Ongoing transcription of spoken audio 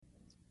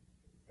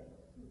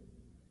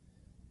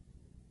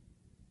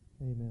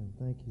Amen.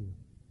 Thank you.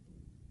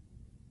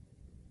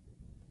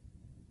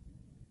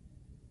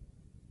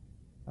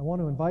 I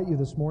want to invite you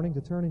this morning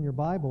to turn in your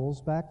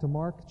Bibles back to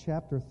Mark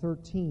chapter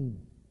 13.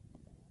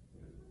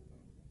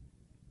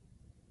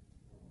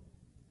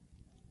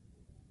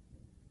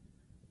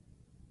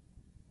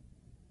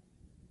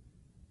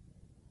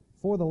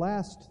 For the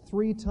last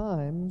 3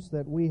 times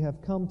that we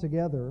have come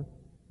together,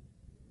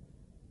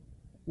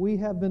 we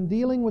have been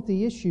dealing with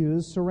the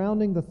issues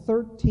surrounding the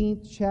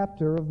 13th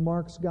chapter of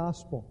Mark's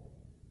Gospel.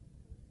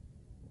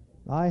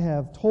 I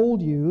have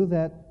told you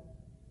that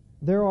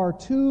there are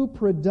 2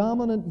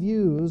 predominant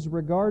views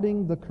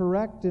regarding the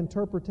correct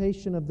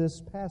interpretation of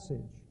this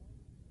passage.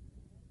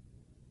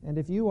 And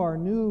if you are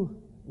new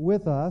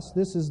with us,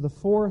 this is the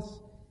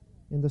 4th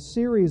in the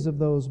series of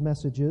those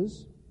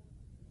messages.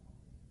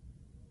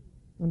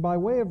 And by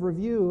way of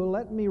review,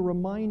 let me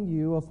remind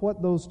you of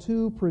what those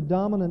 2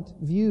 predominant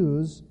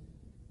views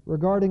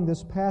regarding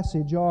this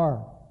passage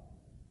are.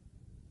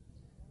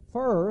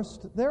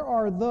 First, there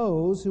are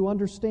those who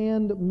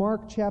understand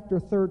Mark chapter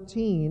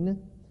 13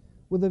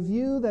 with a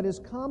view that is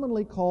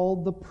commonly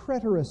called the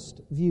preterist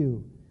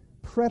view.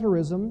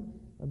 Preterism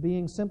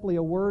being simply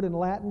a word in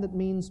Latin that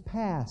means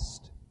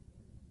past.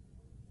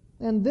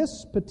 And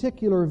this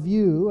particular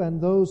view, and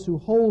those who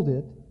hold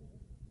it,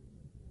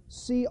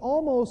 see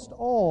almost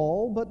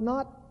all, but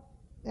not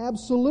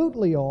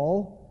absolutely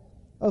all,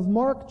 of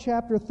Mark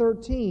chapter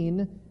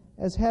 13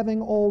 as having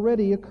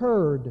already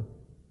occurred.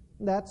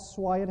 That's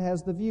why it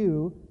has the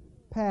view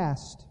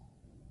past.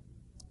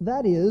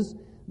 That is,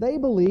 they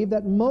believe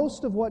that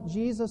most of what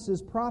Jesus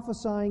is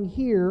prophesying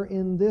here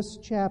in this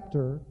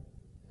chapter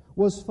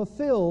was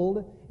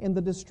fulfilled in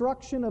the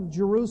destruction of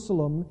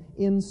Jerusalem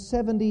in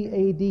 70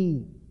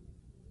 A.D.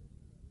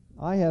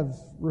 I have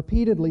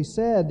repeatedly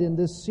said in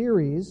this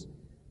series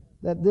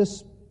that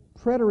this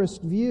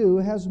preterist view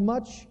has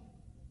much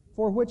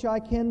for which I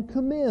can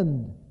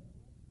commend.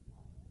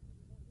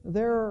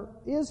 There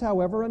is,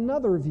 however,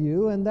 another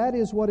view, and that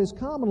is what is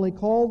commonly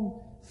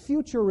called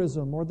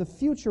futurism, or the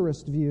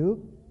futurist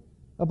view,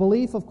 a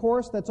belief, of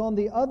course, that's on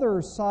the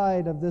other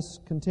side of this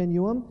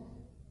continuum.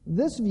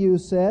 This view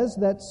says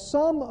that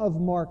some of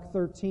Mark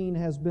 13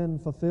 has been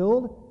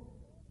fulfilled,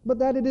 but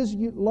that it is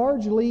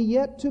largely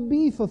yet to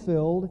be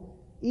fulfilled,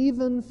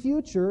 even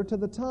future to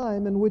the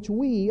time in which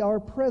we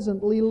are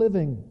presently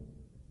living.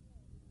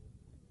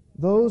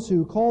 Those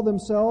who call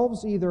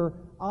themselves either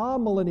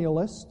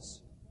amillennialists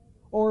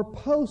or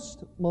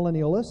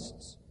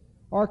post-millennialists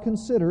are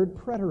considered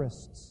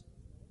preterists.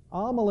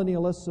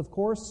 Amillennialists, of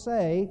course,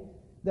 say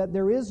that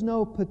there is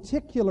no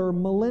particular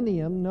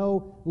millennium,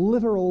 no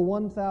literal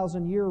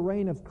 1,000-year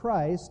reign of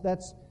Christ.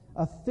 That's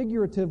a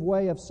figurative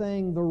way of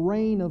saying the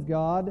reign of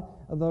God,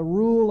 the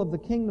rule of the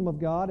kingdom of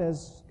God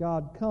as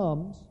God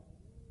comes.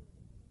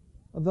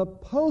 The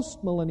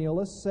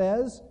post-millennialist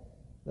says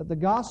that the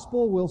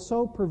gospel will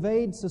so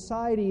pervade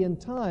society in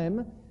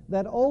time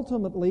that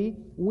ultimately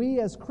we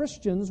as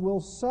Christians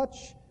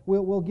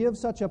will give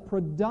such a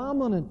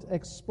predominant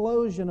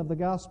explosion of the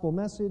gospel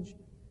message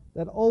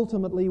that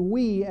ultimately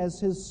we as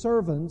His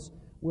servants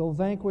will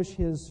vanquish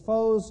His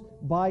foes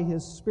by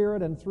His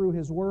Spirit and through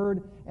His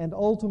Word, and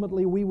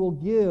ultimately we will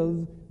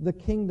give the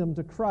kingdom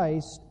to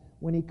Christ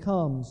when He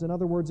comes. In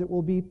other words, it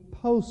will be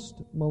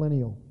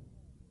post-millennial.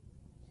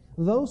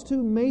 Those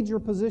 2 major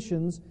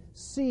positions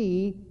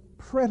see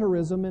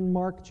preterism in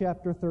Mark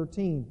chapter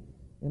 13.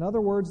 In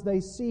other words, they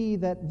see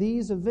that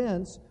these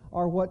events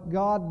are what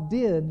God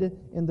did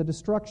in the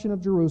destruction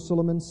of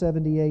Jerusalem in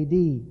 70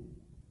 A.D.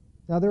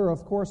 Now, there are,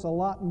 of course, a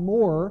lot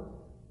more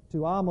to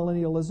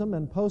amillennialism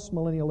and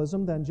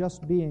postmillennialism than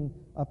just being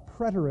a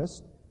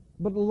preterist,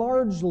 but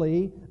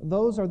largely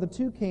those are the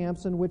 2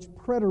 camps in which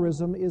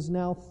preterism is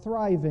now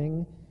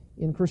thriving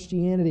in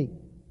Christianity.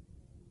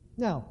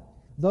 Now,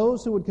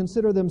 those who would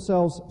consider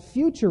themselves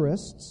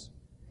futurists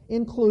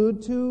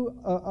include 2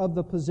 of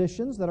the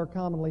positions that are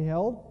commonly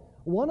held.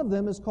 One of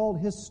them is called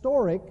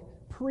historic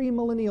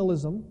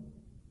premillennialism,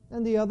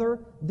 and the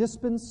other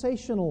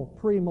dispensational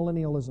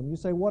premillennialism. You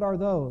say, what are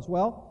those?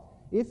 Well,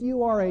 if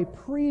you are a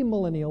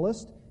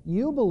premillennialist,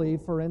 you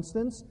believe, for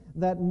instance,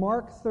 that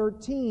Mark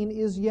 13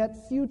 is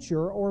yet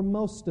future, or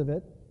most of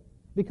it,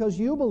 because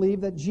you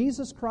believe that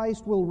Jesus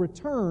Christ will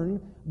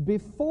return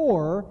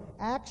before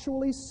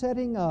actually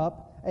setting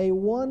up a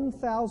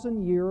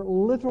 1,000-year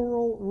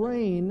literal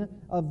reign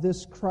of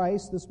this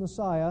Christ, this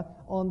Messiah,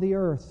 on the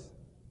earth.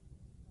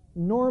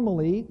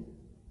 Normally,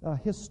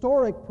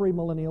 historic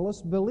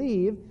premillennialists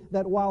believe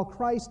that while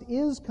Christ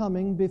is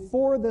coming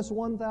before this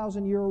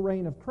 1,000-year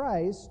reign of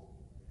Christ,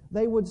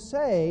 they would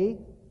say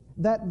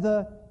that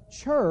the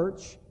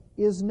church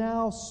is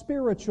now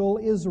spiritual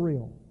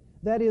Israel.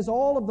 That is,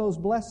 all of those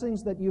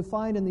blessings that you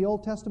find in the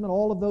Old Testament,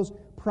 all of those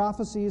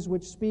prophecies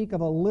which speak of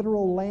a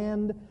literal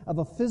land, of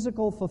a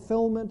physical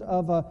fulfillment,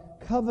 of a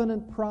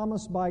covenant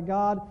promise by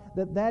God,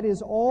 that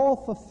is all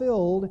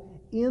fulfilled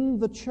in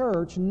the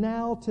church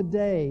now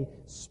today,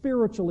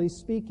 spiritually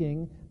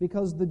speaking,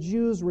 because the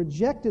Jews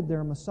rejected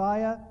their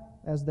Messiah,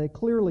 as they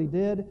clearly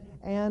did,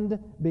 and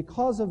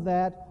because of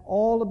that,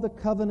 all of the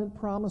covenant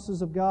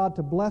promises of God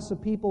to bless a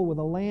people with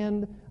a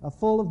land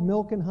full of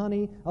milk and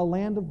honey, a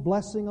land of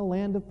blessing, a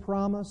land of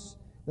promise,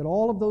 that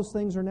all of those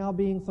things are now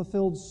being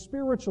fulfilled,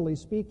 spiritually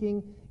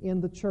speaking,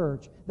 in the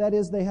church. That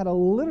is, they had a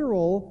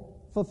literal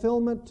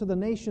fulfillment to the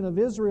nation of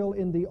Israel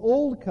in the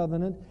Old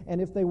Covenant, and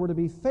if they were to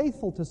be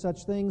faithful to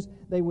such things,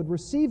 they would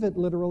receive it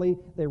literally.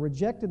 They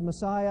rejected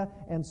Messiah,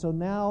 and so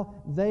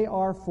now they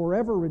are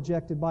forever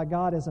rejected by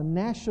God as a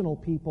national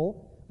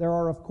people. There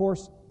are, of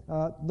course,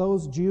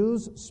 those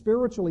Jews,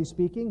 spiritually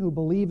speaking, who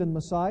believe in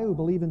Messiah, who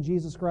believe in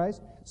Jesus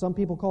Christ. Some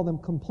people call them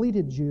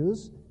completed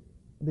Jews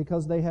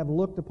because they have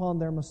looked upon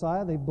their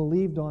Messiah, they've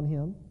believed on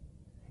Him.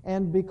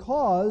 And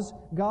because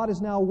God is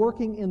now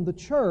working in the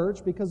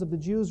church because of the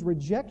Jews'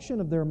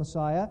 rejection of their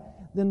Messiah,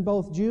 then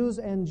both Jews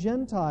and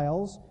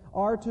Gentiles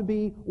are to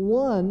be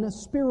one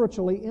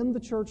spiritually in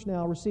the church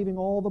now, receiving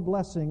all the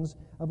blessings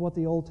of what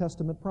the Old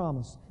Testament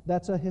promised.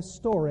 That's a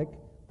historic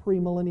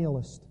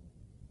premillennialist.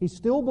 He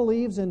still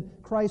believes in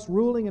Christ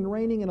ruling and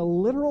reigning in a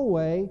literal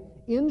way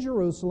in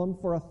Jerusalem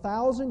for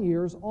 1,000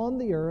 years on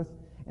the earth,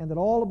 and that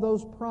all of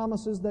those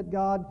promises that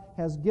God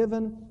has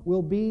given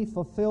will be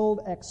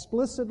fulfilled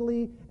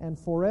explicitly and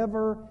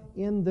forever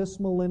in this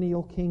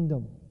millennial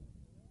kingdom.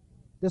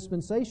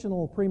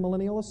 Dispensational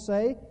premillennialists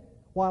say,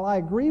 while I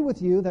agree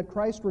with you that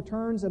Christ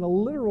returns in a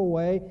literal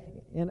way,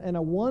 in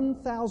a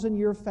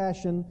 1,000-year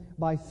fashion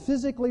by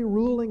physically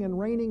ruling and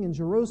reigning in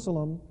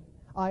Jerusalem,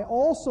 I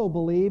also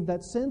believe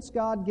that since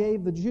God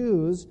gave the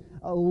Jews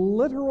a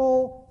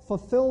literal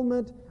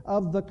fulfillment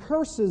of the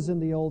curses in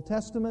the Old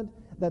Testament,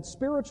 that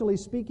spiritually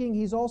speaking,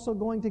 He's also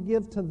going to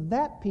give to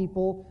that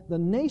people, the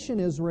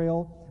nation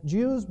Israel,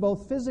 Jews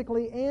both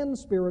physically and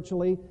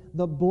spiritually,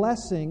 the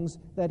blessings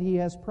that He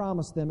has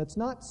promised them. It's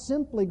not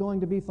simply going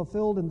to be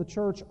fulfilled in the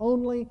church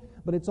only,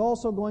 but it's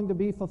also going to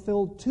be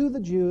fulfilled to the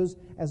Jews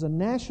as a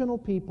national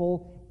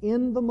people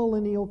in the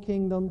millennial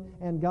kingdom,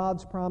 and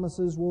God's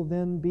promises will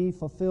then be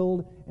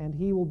fulfilled, and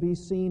He will be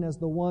seen as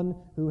the one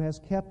who has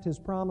kept His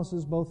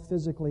promises both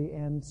physically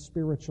and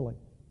spiritually.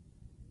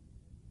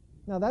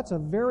 Now, that's a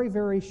very,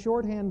 very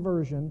shorthand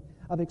version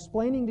of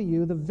explaining to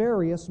you the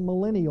various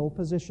millennial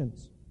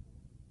positions.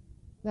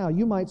 Now,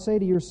 you might say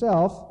to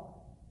yourself,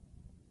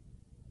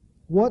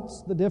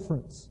 what's the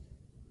difference?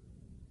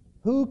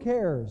 Who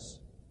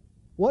cares?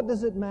 What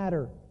does it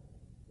matter?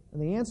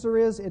 And the answer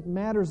is, it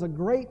matters a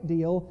great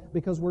deal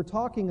because we're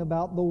talking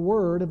about the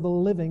Word of the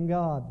living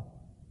God.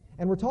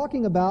 And we're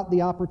talking about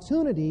the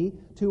opportunity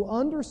to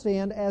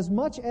understand as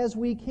much as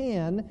we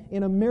can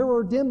in a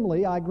mirror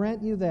dimly, I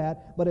grant you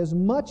that, but as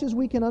much as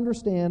we can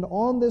understand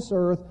on this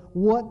earth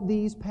what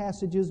these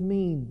passages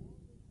mean.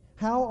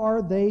 How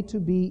are they to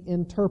be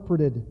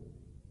interpreted?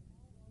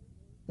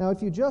 Now,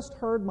 if you just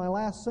heard my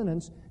last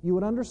sentence, you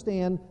would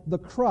understand the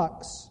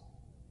crux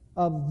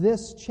of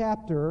this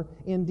chapter,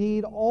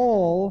 indeed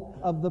all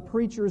of the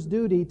preacher's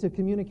duty to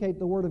communicate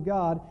the Word of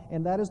God,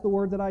 and that is the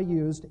word that I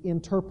used,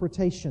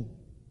 interpretation.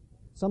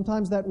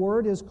 Sometimes that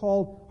word is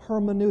called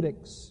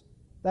hermeneutics.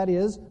 That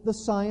is, the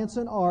science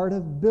and art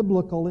of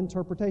biblical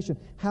interpretation.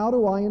 How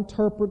do I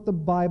interpret the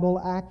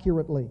Bible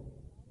accurately?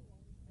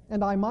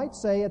 And I might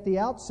say at the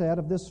outset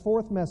of this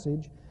fourth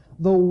message,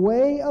 the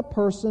way a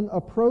person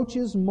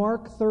approaches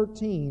Mark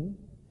 13,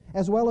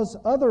 as well as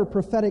other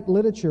prophetic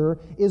literature,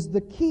 is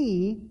the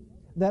key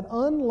that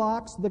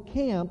unlocks the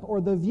camp or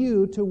the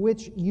view to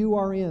which you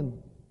are in.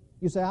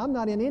 You say, I'm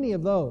not in any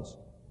of those.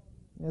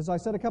 As I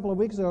said a couple of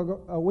weeks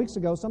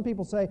ago, some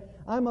people say,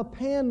 I'm a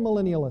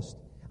pan-millennialist.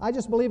 I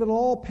just believe it'll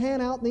all pan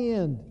out in the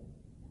end.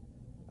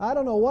 I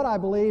don't know what I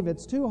believe.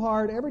 It's too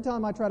hard. Every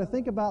time I try to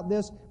think about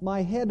this,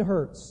 my head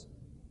hurts.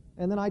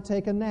 And then I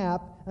take a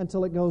nap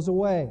until it goes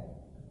away.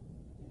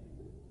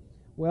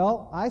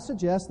 Well, I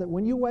suggest that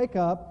when you wake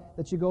up,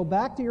 that you go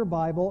back to your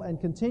Bible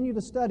and continue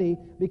to study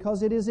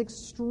because it is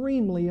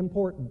extremely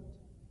important.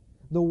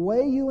 The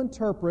way you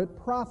interpret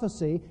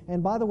prophecy,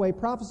 and by the way,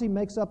 prophecy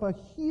makes up a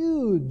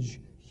huge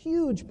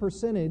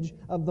percentage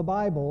of the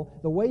Bible.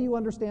 The way you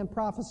understand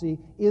prophecy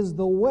is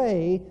the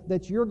way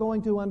that you're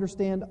going to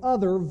understand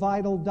other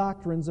vital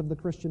doctrines of the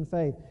Christian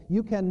faith.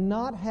 You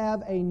cannot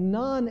have a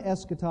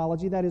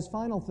non-eschatology, that is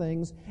final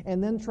things,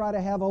 and then try to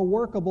have a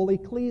workable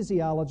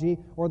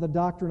ecclesiology or the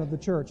doctrine of the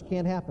church.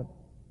 Can't happen.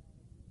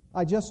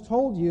 I just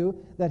told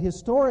you that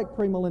historic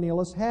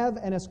premillennialists have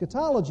an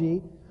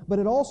eschatology, but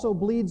it also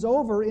bleeds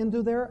over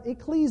into their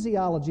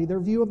ecclesiology, their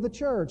view of the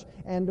church,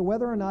 and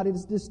whether or not it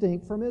is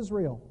distinct from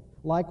Israel.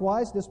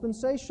 Likewise,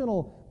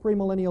 dispensational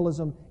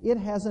premillennialism, it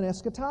has an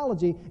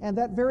eschatology, and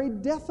that very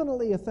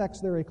definitely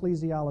affects their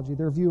ecclesiology,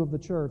 their view of the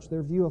church,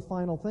 their view of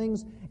final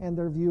things, and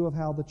their view of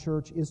how the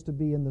church is to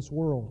be in this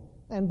world.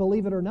 And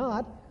believe it or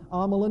not,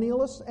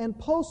 amillennialists and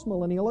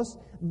postmillennialists,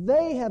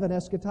 they have an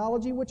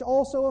eschatology which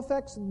also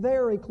affects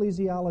their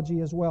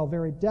ecclesiology as well,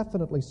 very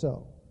definitely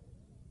so.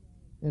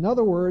 In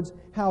other words,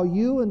 how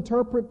you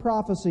interpret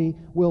prophecy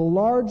will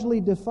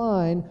largely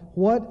define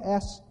what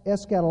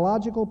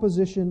eschatological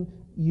position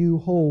you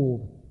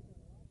hold.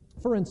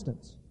 For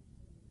instance,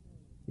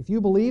 If you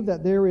believe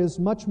that there is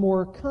much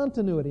more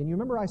continuity, and you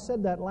remember I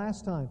said that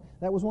last time,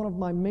 that was one of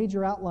my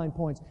major outline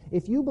points.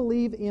 If you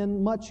believe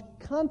in much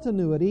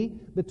continuity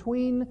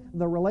between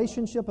the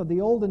relationship of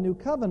the Old and New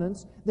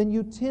Covenants, then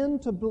you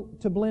tend to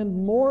blend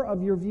more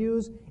of your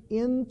views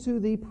into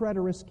the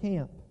preterist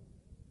camp.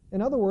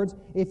 In other words,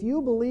 if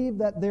you believe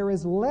that there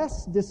is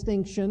less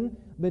distinction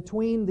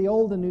between the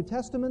Old and New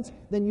Testaments,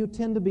 then you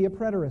tend to be a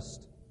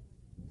preterist.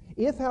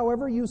 If,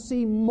 however, you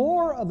see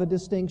more of a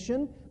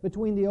distinction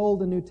between the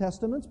Old and New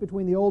Testaments,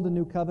 between the Old and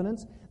New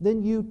Covenants,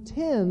 then you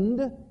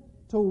tend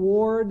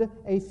toward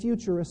a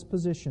futurist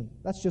position.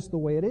 That's just the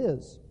way it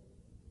is.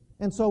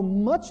 And so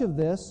much of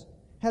this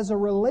has a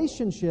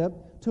relationship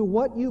to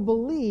what you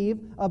believe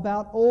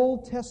about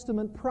Old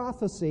Testament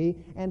prophecy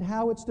and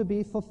how it's to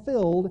be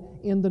fulfilled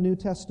in the New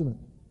Testament.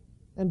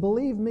 And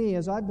believe me,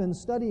 as I've been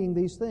studying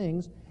these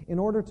things, in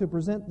order to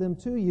present them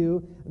to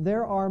you,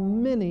 there are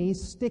many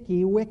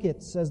sticky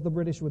wickets, as the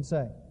British would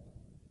say.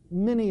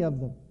 Many of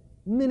them.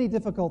 Many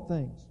difficult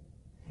things.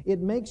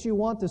 It makes you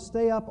want to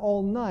stay up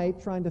all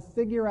night trying to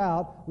figure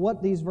out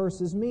what these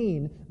verses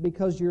mean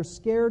because you're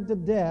scared to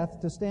death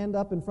to stand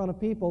up in front of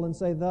people and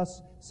say,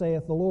 "Thus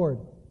saith the Lord."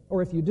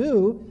 Or if you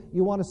do,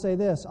 you want to say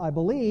this: "I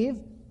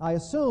believe, I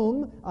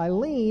assume, I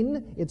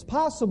lean, it's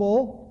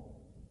possible."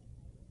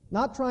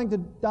 Not trying to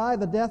die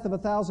the death of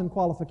 1,000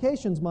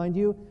 qualifications, mind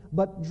you,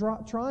 but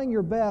trying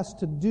your best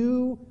to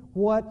do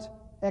what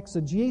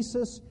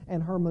exegesis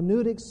and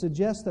hermeneutics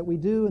suggest that we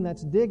do, and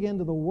that's dig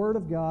into the Word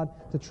of God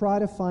to try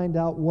to find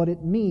out what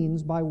it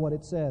means by what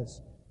it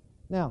says.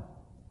 Now,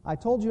 I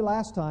told you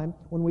last time,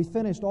 when we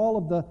finished all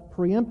of the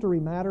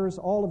preemptory matters,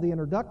 all of the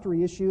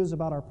introductory issues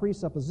about our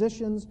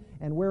presuppositions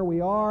and where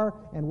we are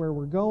and where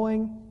we're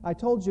going, I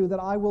told you that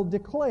I will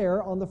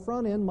declare on the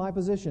front end my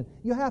position.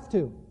 You have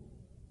to.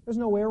 There's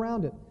no way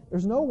around it.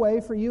 There's no way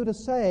for you to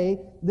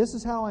say, "This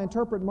is how I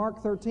interpret Mark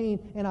 13,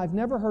 and I've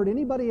never heard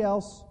anybody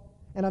else,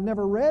 and I've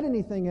never read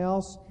anything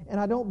else, and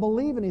I don't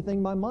believe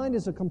anything. My mind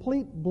is a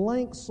complete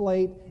blank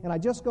slate, and I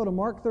just go to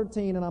Mark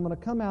 13, and I'm going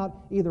to come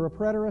out either a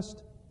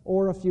preterist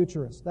or a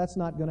futurist." That's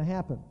not going to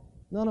happen.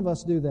 None of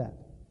us do that.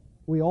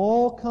 We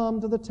all come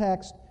to the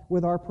text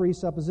with our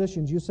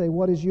presuppositions. You say,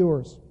 "What is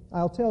yours?"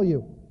 I'll tell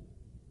you.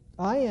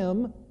 I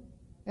am,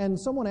 and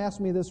someone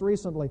asked me this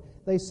recently.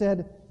 They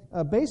said,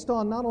 based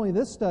on not only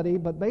this study,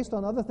 but based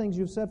on other things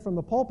you've said from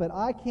the pulpit,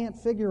 I can't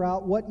figure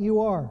out what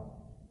you are.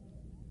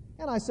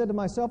 And I said to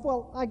myself,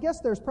 well, I guess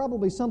there's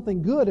probably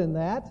something good in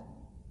that,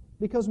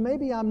 because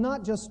maybe I'm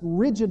not just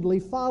rigidly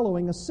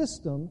following a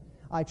system.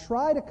 I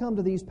try to come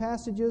to these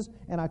passages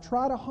and I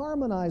try to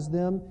harmonize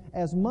them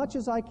as much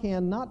as I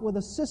can, not with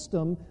a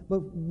system,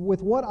 but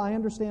with what I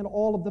understand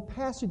all of the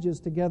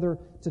passages together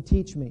to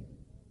teach me.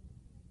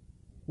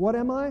 What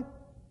am I?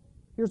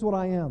 Here's what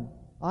I am.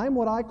 I'm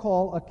what I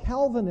call a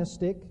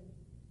Calvinistic,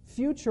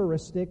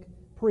 futuristic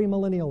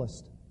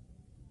premillennialist.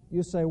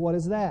 You say, what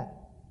is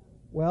that?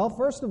 Well,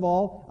 first of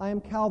all, I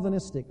am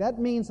Calvinistic. That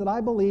means that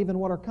I believe in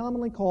what are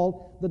commonly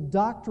called the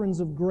doctrines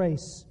of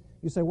grace.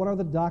 You say, what are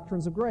the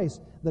doctrines of grace?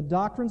 The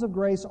doctrines of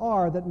grace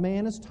are that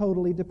man is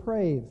totally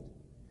depraved,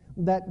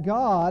 that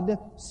God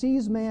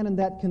sees man in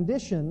that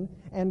condition,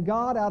 and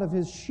God, out of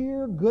His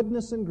sheer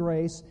goodness and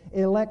grace,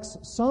 elects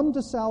some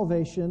to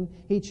salvation.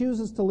 He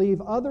chooses to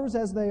leave others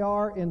as they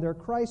are in their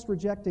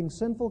Christ-rejecting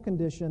sinful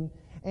condition,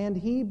 and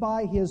He,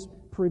 by His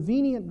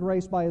prevenient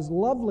grace, by His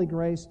lovely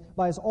grace,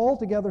 by His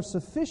altogether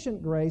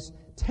sufficient grace,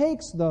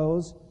 takes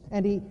those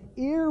and He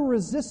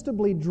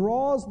irresistibly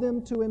draws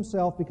them to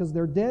Himself because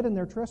they're dead in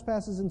their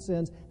trespasses and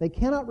sins. They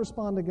cannot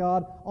respond to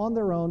God on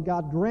their own.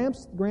 God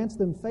grants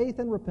them faith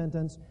and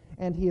repentance,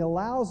 and He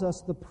allows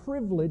us the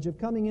privilege of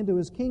coming into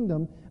His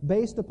kingdom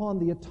based upon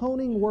the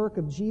atoning work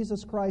of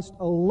Jesus Christ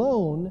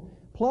alone,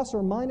 plus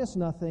or minus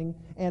nothing.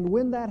 And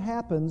when that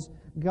happens,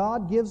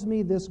 God gives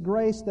me this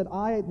grace that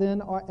I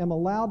then am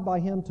allowed by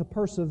Him to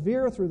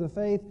persevere through the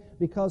faith,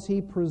 because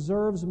He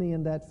preserves me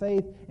in that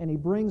faith, and He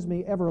brings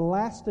me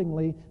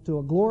everlastingly to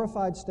a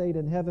glorified state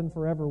in heaven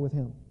forever with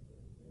Him.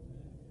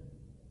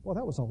 Well,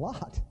 that was a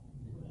lot.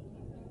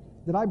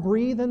 Did I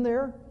breathe in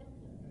there?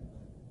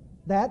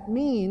 That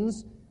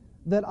means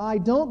that I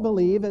don't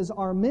believe, as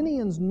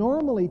Arminians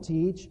normally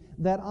teach,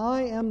 that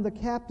I am the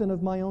captain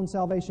of my own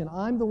salvation.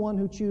 I'm the one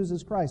who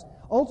chooses Christ.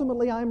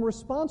 Ultimately, I'm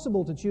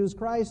responsible to choose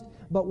Christ,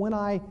 but when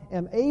I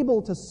am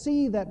able to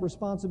see that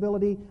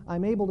responsibility,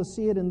 I'm able to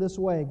see it in this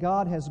way.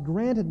 God has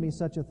granted me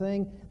such a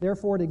thing,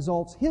 therefore it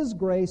exalts His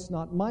grace,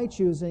 not my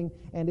choosing,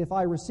 and if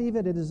I receive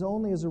it, it is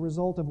only as a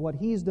result of what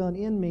He's done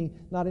in me,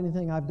 not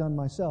anything I've done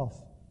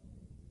myself.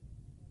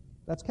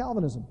 That's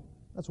Calvinism.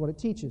 That's what it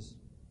teaches.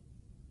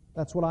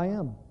 That's what I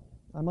am.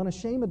 I'm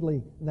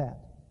unashamedly that.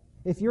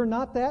 If you're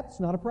not that, it's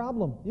not a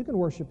problem. You can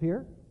worship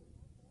here.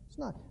 It's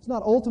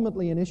not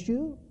ultimately an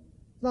issue.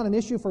 It's not an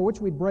issue for which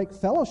we'd break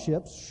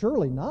fellowships.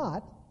 Surely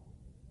not.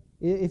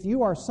 If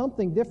you are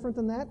something different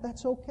than that,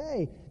 that's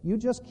okay. You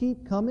just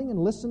keep coming and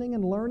listening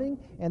and learning,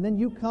 and then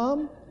you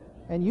come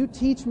and you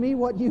teach me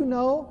what you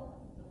know,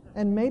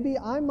 and maybe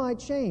I might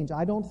change.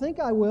 I don't think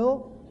I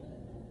will,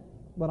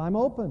 but I'm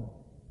open.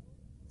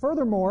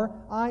 Furthermore,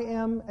 I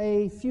am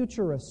a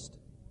futurist.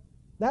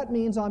 That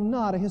means I'm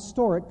not a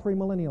historic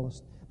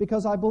premillennialist,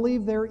 because I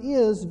believe there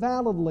is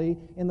validly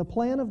in the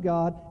plan of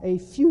God a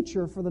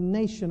future for the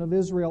nation of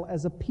Israel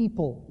as a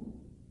people.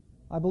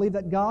 I believe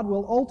that God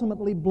will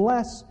ultimately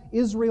bless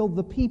Israel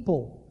the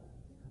people,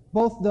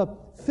 both the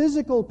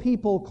physical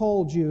people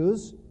called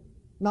Jews,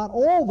 not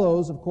all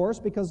those, of course,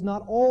 because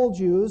not all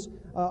Jews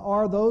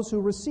are those who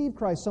receive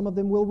Christ. Some of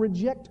them will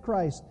reject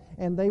Christ,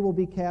 and they will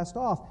be cast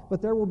off.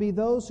 But there will be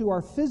those who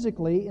are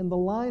physically in the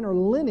line or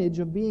lineage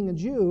of being a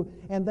Jew,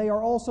 and they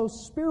are also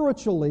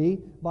spiritually,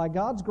 by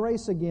God's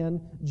grace again,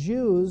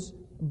 Jews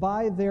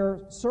by their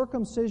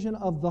circumcision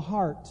of the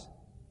heart.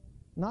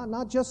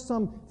 Not just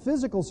some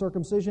physical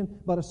circumcision,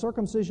 but a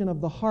circumcision of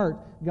the heart.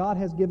 God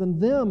has given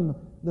them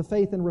the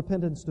faith and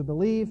repentance to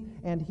believe,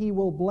 and He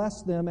will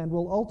bless them and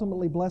will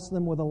ultimately bless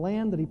them with a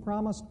land that He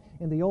promised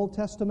in the Old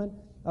Testament,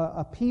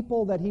 a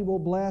people that He will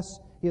bless.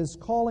 His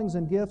callings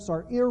and gifts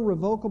are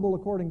irrevocable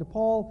according to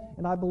Paul,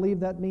 and I believe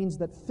that means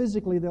that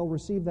physically they'll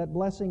receive that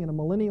blessing in a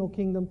millennial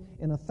kingdom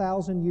in a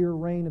 1,000-year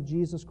reign of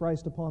Jesus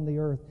Christ upon the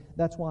earth.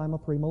 That's why I'm a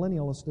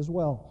premillennialist as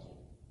well.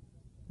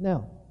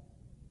 Now,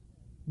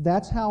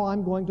 that's how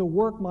I'm going to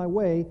work my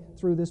way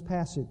through this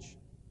passage.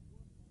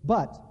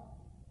 But,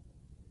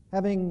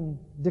 having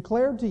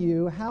declared to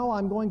you how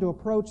I'm going to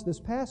approach this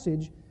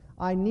passage,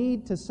 I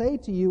need to say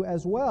to you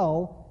as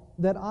well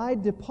that I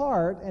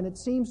depart, and it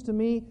seems to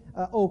me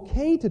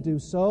okay to do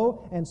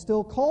so, and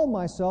still call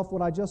myself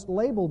what I just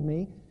labeled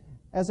me,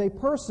 as a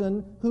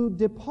person who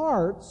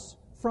departs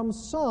from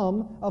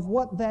some of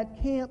what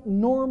that camp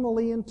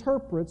normally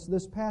interprets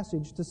this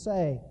passage to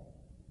say.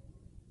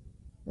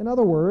 In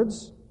other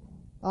words,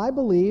 I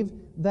believe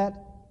that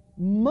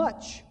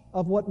much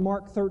of what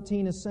Mark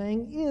 13 is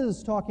saying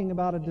is talking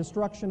about a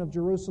destruction of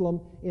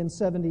Jerusalem in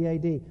 70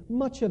 A.D.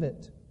 Much of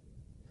it.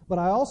 But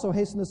I also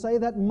hasten to say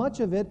that much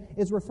of it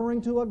is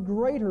referring to a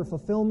greater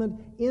fulfillment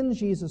in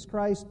Jesus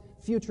Christ,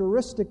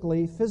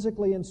 futuristically,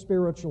 physically, and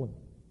spiritually.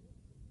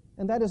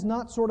 And that is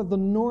not sort of the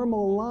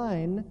normal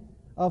line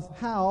of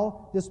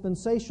how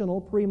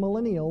dispensational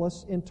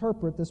premillennialists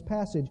interpret this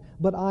passage.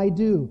 But I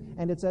do,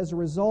 and it's as a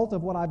result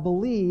of what I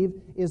believe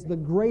is the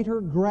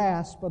greater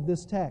grasp of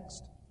this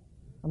text.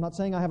 I'm not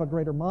saying I have a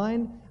greater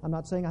mind. I'm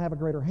not saying I have a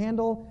greater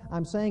handle.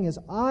 I'm saying as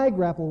I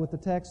grapple with the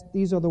text,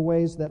 these are the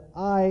ways that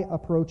I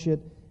approach it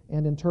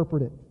and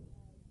interpret it.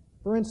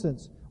 For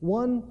instance,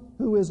 one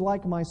who is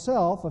like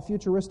myself, a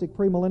futuristic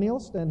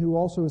premillennialist, and who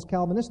also is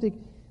Calvinistic,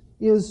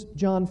 is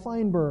John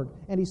Feinberg.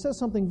 And he says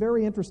something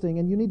very interesting,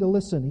 and you need to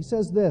listen. He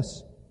says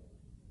this: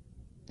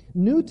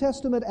 New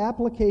Testament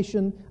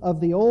application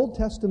of the Old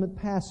Testament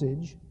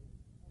passage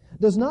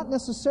does not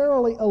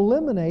necessarily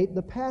eliminate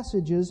the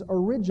passage's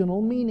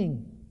original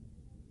meaning.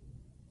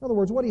 In other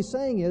words, what he's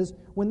saying is,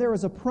 when there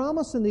is a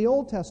promise in the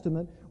Old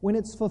Testament, when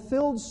it's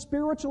fulfilled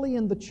spiritually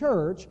in the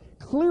church,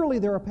 clearly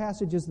there are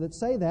passages that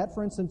say that.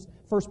 For instance,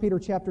 1 Peter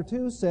chapter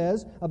 2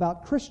 says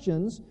about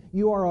Christians,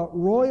 you are a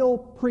royal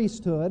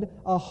priesthood,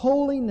 a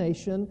holy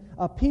nation,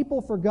 a people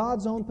for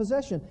God's own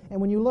possession.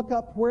 And when you look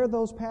up where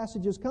those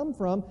passages come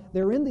from,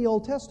 they're in the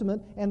Old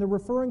Testament, and they're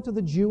referring to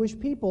the Jewish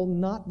people,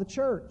 not the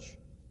church.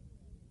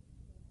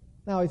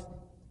 Now,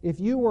 if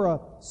you were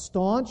a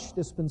staunch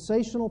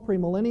dispensational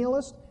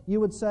premillennialist, you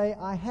would say,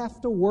 I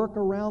have to work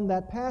around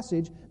that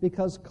passage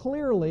because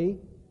clearly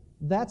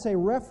that's a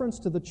reference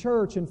to the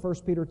church in 1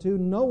 Peter 2.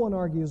 No one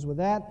argues with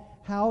that.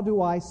 How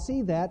do I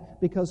see that?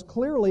 Because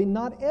clearly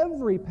not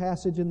every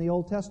passage in the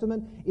Old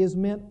Testament is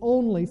meant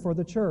only for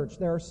the church.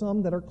 There are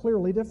some that are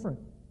clearly different.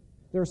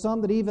 There are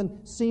some that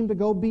even seem to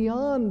go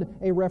beyond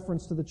a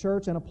reference to the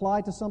church and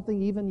apply to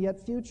something even yet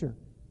future.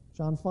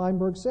 John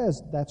Feinberg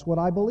says, that's what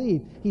I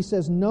believe. He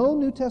says, no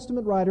New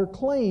Testament writer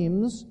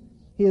claims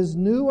his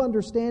new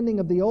understanding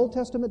of the Old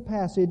Testament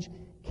passage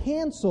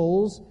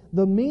cancels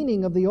the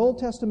meaning of the Old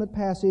Testament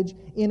passage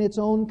in its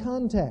own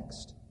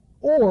context,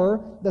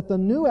 or that the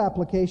new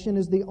application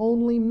is the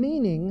only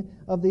meaning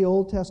of the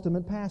Old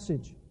Testament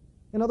passage.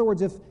 In other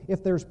words,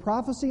 if there's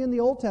prophecy in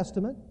the Old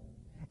Testament,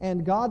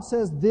 and God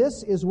says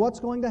this is what's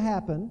going to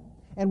happen,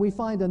 and we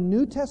find a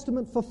New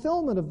Testament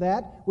fulfillment of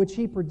that, which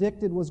He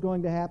predicted was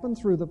going to happen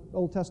through the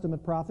Old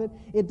Testament prophet,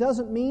 it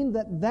doesn't mean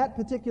that that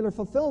particular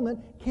fulfillment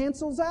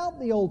cancels out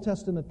the Old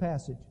Testament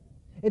passage.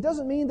 It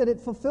doesn't mean that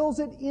it fulfills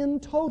it in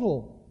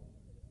total.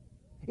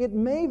 It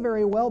may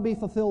very well be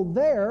fulfilled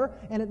there,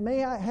 and it may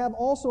have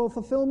also a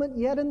fulfillment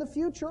yet in the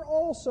future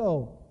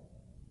also.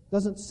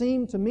 Doesn't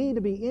seem to me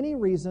to be any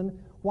reason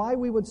why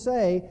we would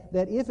say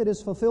that if it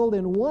is fulfilled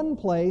in one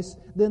place,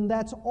 then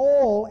that's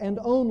all and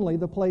only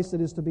the place that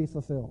is to be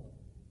fulfilled.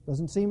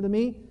 Doesn't seem to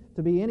me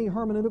to be any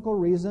hermeneutical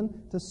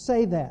reason to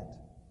say that.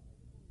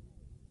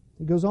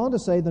 He goes on to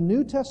say, the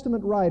New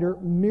Testament writer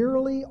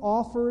merely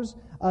offers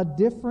a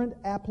different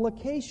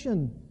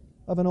application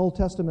of an Old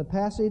Testament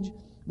passage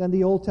than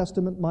the Old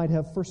Testament might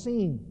have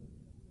foreseen.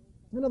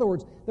 In other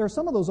words, there are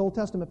some of those Old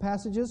Testament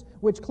passages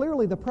which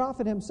clearly the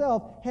prophet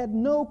himself had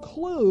no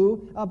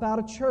clue about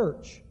a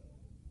church.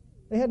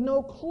 They had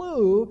no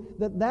clue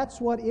that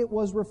that's what it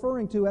was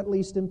referring to, at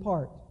least in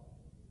part.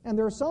 And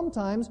there are some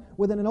times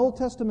within an Old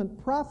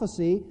Testament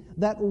prophecy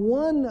that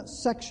one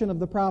section of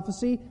the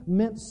prophecy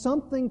meant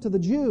something to the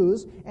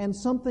Jews and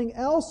something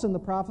else in the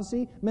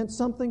prophecy meant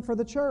something for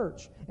the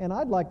church. And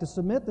I'd like to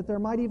submit that there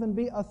might even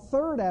be a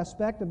third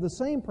aspect of the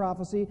same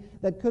prophecy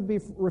that could be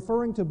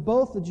referring to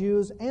both the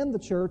Jews and the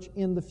church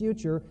in the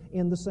future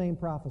in the same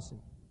prophecy.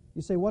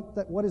 You say,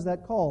 what is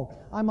that called?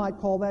 I might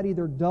call that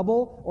either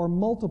double or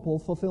multiple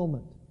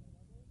fulfillment.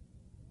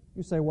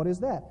 You say, what is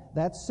that?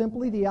 That's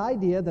simply the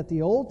idea that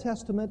the Old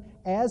Testament,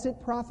 as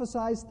it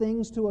prophesies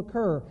things to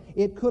occur,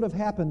 it could have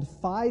happened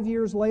 5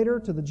 years later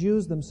to the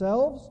Jews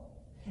themselves.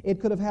 It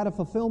could have had a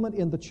fulfillment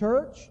in the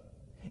church.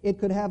 It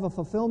could have a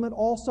fulfillment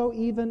also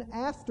even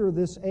after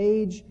this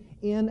age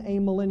in a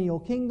millennial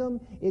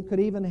kingdom. It could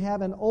even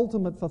have an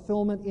ultimate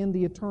fulfillment in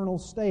the eternal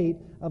state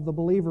of the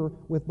believer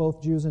with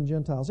both Jews and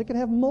Gentiles. It could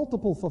have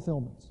multiple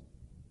fulfillments.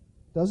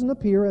 It doesn't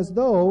appear as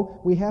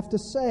though we have to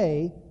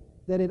say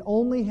that it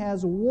only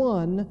has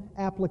one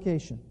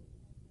application.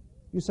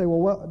 You say,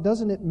 well,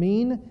 doesn't it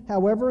mean,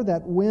 however,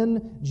 that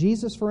when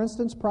Jesus, for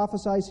instance,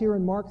 prophesies here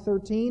in Mark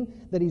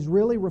 13, that He's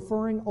really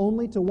referring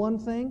only to one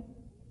thing?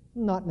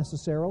 Not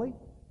necessarily.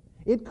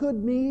 It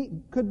could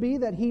be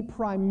that He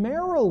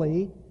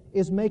primarily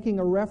is making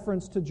a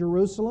reference to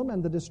Jerusalem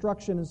and the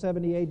destruction in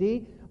 70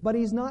 A.D., but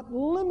He's not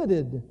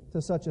limited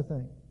to such a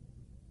thing.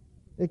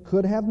 It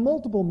could have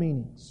multiple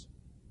meanings.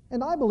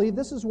 And I believe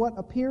this is what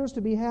appears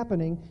to be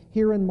happening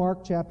here in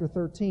Mark chapter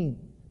 13.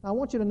 Now, I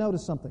want you to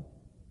notice something.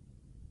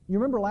 You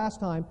remember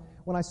last time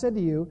when I said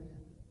to you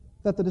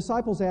that the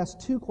disciples asked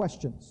two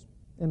questions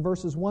in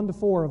verses 1 to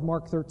 4 of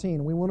Mark 13,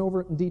 and we went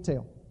over it in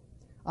detail.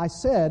 I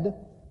said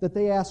that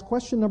they asked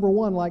question number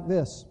 1 like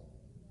this: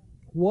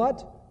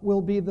 what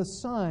will be the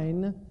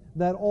sign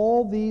that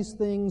all these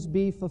things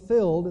be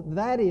fulfilled?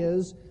 That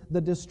is,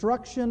 the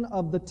destruction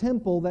of the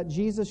temple that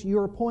Jesus,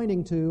 you're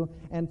pointing to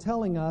and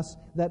telling us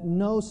that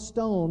no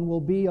stone will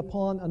be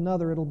upon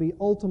another. It'll be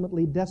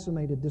ultimately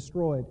decimated,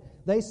 destroyed.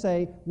 They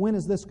say, when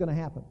is this going to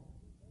happen?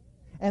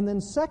 And then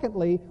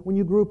secondly, when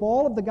you group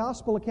all of the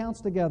gospel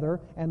accounts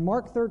together, and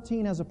Mark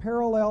 13 has a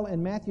parallel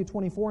in Matthew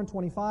 24 and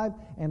 25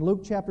 and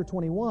Luke chapter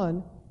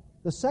 21,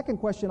 the second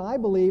question, I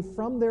believe,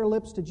 from their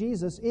lips to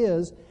Jesus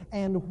is,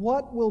 and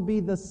what will be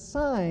the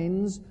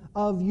signs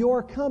of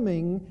your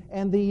coming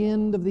and the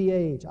end of the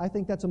age? I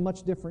think that's a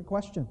much different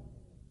question.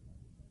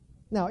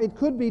 Now, it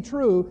could be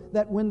true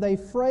that when they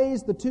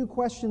phrase the two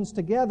questions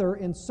together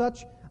in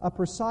such a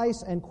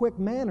precise and quick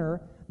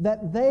manner,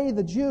 that they,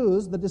 the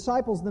Jews, the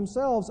disciples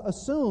themselves,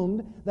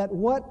 assumed that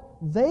what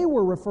they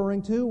were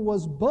referring to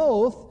was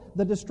both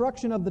the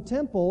destruction of the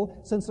temple,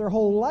 since their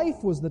whole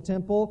life was the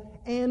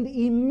temple, and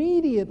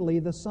immediately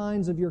the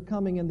signs of your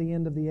coming and the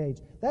end of the age.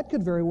 That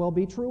could very well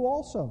be true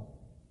also.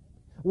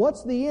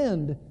 What's the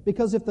end?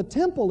 Because if the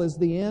temple is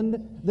the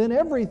end, then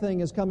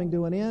everything is coming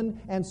to an end,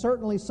 and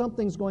certainly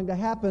something's going to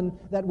happen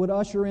that would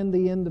usher in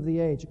the end of the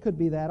age. It could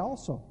be that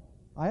also.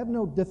 I have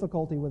no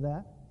difficulty with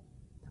that.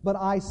 But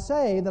I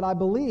say that I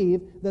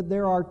believe that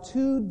there are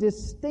two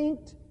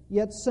distinct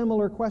yet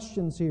similar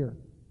questions here.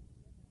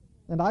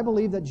 And I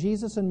believe that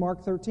Jesus in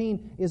Mark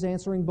 13 is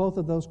answering both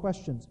of those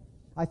questions.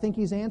 I think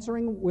He's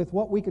answering with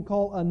what we could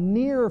call a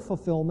near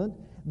fulfillment.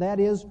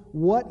 That is,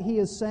 what He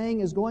is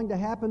saying is going to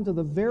happen to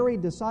the very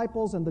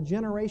disciples and the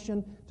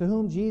generation to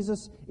whom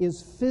Jesus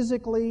is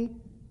physically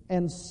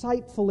and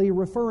sightfully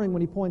referring when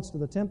He points to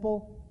the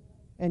temple.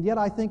 And yet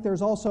I think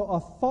there's also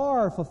a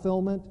far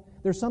fulfillment.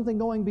 There's something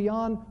going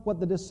beyond what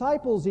the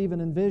disciples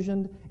even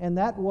envisioned, and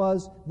that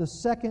was the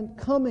second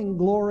coming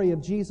glory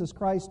of Jesus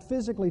Christ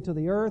physically to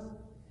the earth,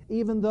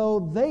 even though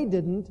they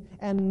didn't,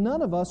 and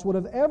none of us would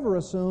have ever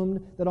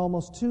assumed that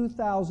almost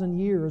 2,000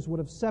 years would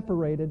have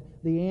separated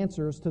the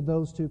answers to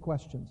those two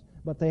questions.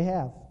 But they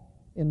have.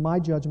 In my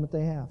judgment,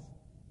 they have.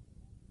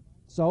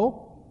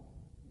 So,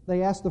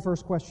 they asked the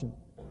first question.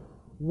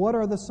 What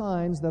are the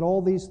signs that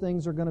all these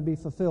things are going to be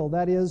fulfilled?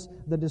 That is,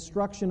 the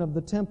destruction of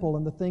the temple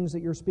and the things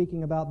that you're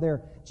speaking about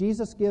there.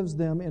 Jesus gives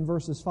them, in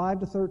verses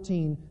 5 to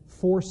 13,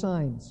 4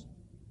 signs.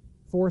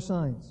 4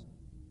 signs.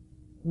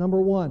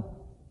 Number 1,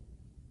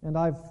 and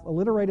I've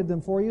alliterated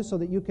them for you so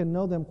that you can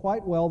know them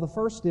quite well. The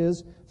first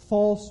is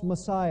false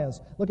messiahs.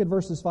 Look at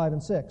verses 5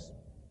 and 6.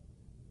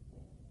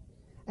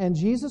 And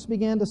Jesus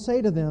began to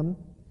say to them,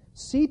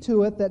 "See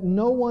to it that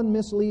no one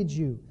misleads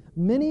you.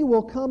 Many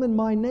will come in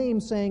my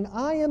name, saying,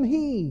 'I am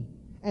He,'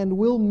 and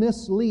will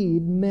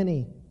mislead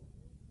many."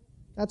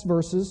 That's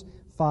verses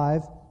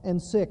 5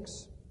 and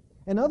 6.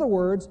 In other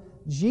words,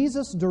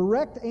 Jesus'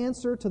 direct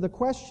answer to the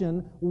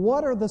question,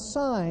 what are the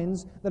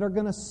signs that are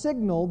going to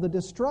signal the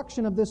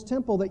destruction of this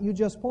temple that you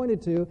just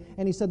pointed to?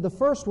 And He said the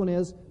first one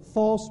is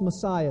false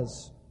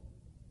messiahs.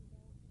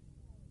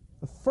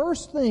 The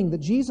first thing that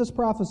Jesus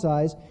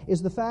prophesies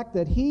is the fact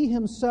that He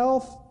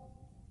Himself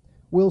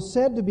will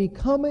said to be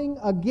coming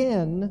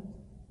again,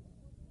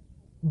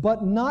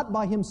 but not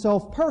by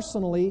Himself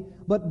personally,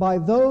 but by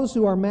those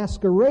who are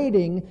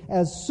masquerading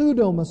as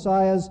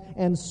pseudo-messiahs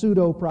and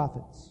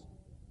pseudo-prophets.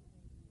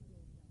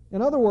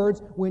 In other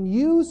words, when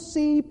you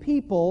see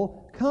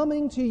people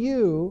coming to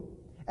you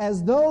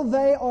as though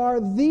they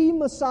are the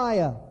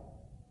Messiah,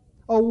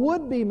 a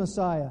would-be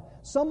Messiah,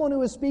 someone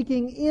who is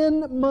speaking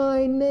in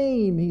my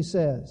name, he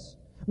says.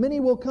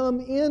 Many will come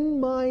in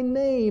my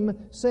name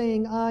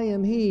saying, I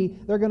am He.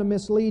 They're going to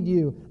mislead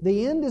you.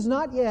 The end is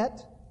not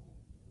yet.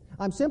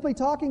 I'm simply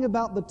talking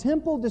about the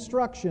temple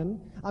destruction.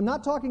 I'm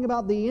not talking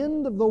about the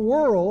end of the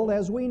world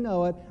as we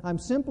know it. I'm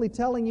simply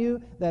telling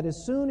you that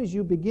as soon as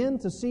you begin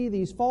to see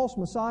these false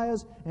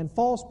messiahs and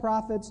false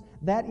prophets,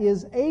 that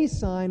is a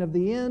sign of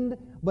the end,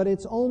 but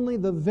it's only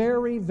the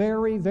very,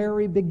 very,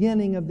 very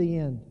beginning of the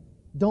end.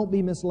 Don't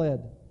be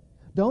misled.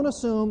 Don't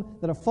assume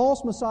that a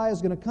false Messiah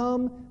is going to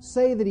come,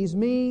 say that He's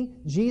me,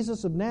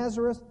 Jesus of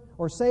Nazareth,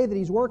 or say that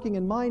He's working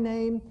in my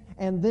name,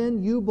 and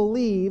then you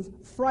believe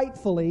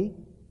frightfully,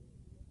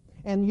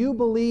 and you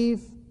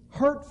believe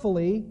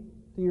hurtfully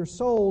to your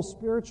soul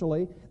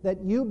spiritually, that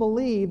you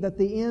believe that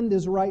the end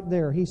is right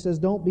there. He says,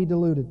 don't be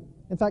deluded.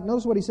 In fact,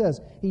 notice what he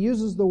says. He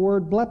uses the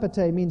word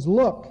blepete, means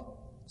look,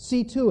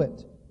 see to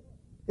it.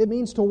 It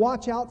means to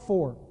watch out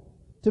for,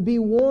 to be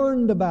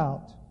warned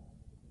about,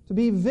 to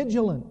be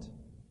vigilant.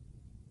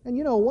 And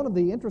you know, one of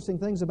the interesting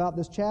things about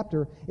this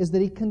chapter is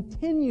that he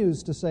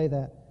continues to say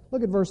that.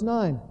 Look at verse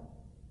 9.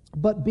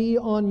 But be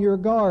on your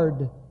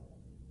guard.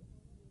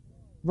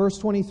 Verse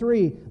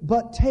 23.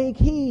 But take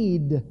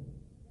heed. And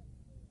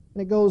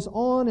it goes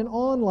on and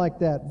on like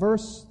that.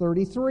 Verse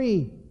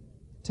 33.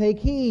 Take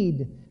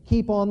heed.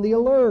 Keep on the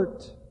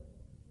alert.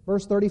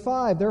 Verse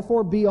 35.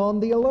 Therefore be on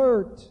the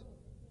alert.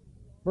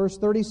 Verse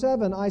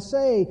 37. I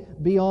say,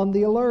 be on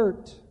the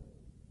alert.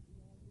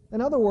 In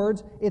other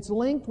words, it's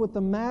linked with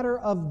the matter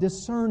of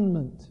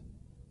discernment.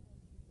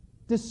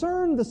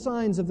 Discern the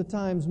signs of the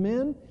times,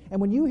 men.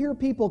 And when you hear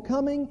people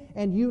coming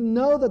and you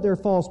know that they're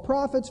false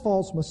prophets,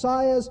 false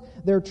messiahs,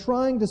 they're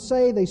trying to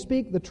say they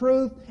speak the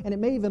truth, and it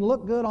may even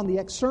look good on the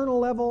external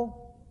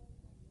level,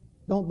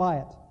 don't buy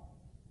it.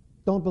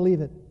 Don't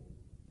believe it.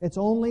 It's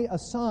only a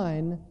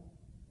sign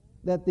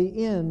that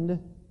the end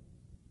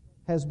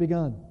has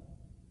begun.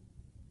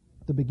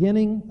 The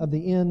beginning of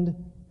the end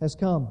has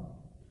come.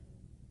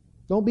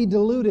 Don't be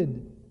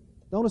deluded.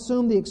 Don't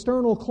assume the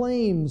external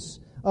claims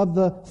of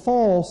the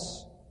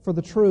false for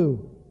the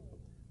true,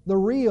 the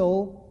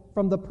real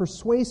from the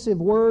persuasive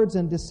words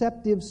and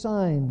deceptive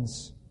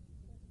signs.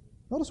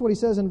 Notice what he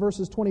says in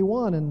verses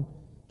 21 and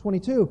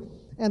 22.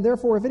 And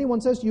therefore, if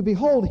anyone says to you,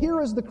 behold, here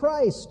is the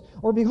Christ,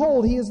 or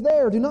behold, He is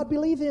there, do not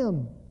believe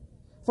him.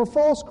 For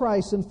false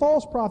Christs and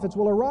false prophets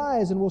will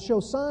arise and will show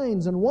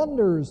signs and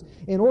wonders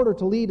in order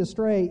to lead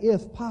astray,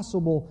 if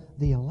possible,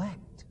 the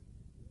elect.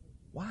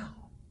 Wow.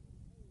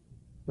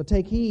 But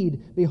take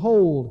heed,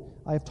 behold,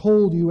 I have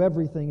told you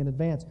everything in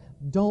advance.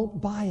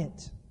 Don't buy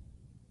it.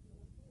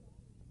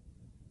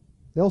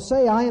 They'll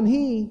say, I am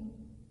He.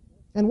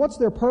 And what's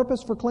their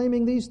purpose for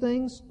claiming these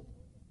things?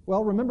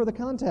 Well, remember the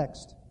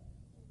context.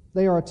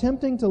 They are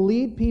attempting to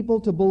lead people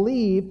to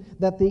believe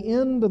that the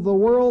end of the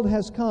world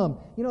has come.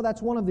 You know,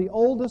 that's one of the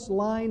oldest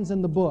lines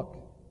in the book.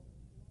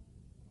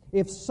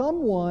 If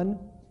someone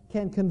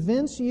can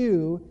convince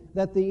you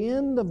that the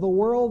end of the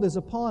world is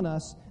upon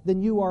us,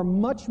 then you are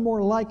much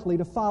more likely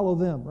to follow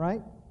them,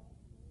 right?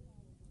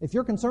 If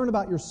you're concerned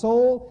about your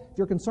soul, if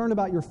you're concerned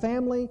about your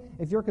family,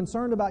 if you're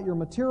concerned about your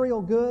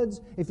material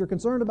goods, if you're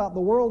concerned about the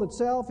world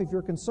itself, if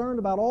you're concerned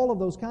about all of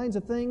those kinds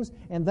of things,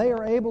 and they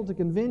are able to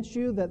convince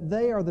you that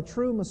they are the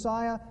true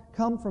Messiah,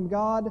 come from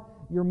God,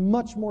 you're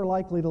much more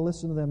likely to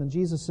listen to them. And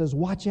Jesus says,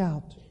 watch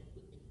out.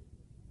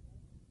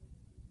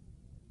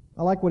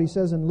 I like what He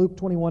says in Luke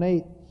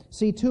 21:8.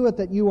 See to it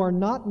that you are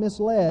not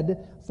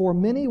misled, for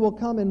many will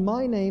come in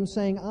my name,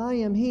 saying, I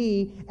am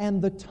He,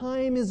 and the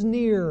time is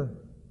near.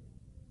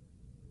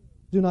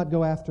 Do not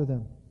go after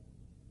them.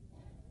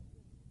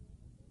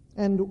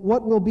 And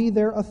what will be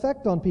their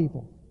effect on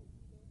people?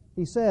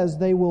 He says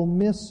they will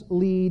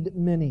mislead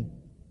many.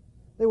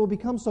 They will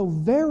become so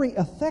very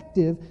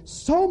effective,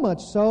 so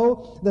much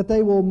so that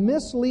they will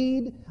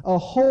mislead a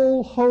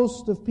whole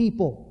host of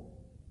people.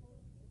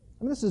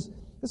 I mean, this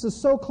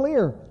is so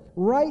clear.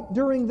 Right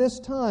during this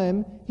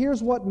time,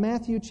 here's what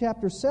Matthew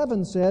chapter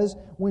 7 says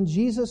when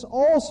Jesus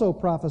also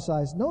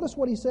prophesies. Notice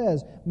what he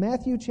says.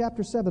 Matthew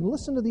chapter 7.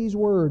 Listen to these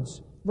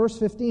words. Verse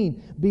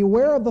 15.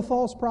 Beware of the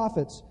false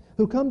prophets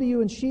who come to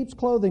you in sheep's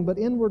clothing, but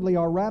inwardly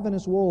are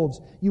ravenous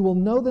wolves. You will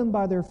know them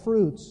by their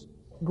fruits.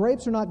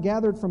 Grapes are not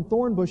gathered from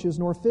thorn bushes,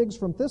 nor figs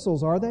from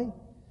thistles, are they?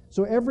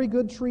 So every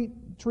good tree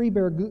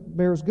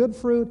bears good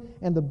fruit,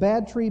 and the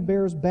bad tree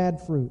bears bad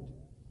fruit.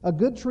 A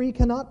good tree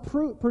cannot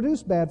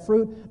produce bad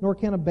fruit, nor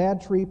can a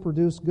bad tree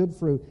produce good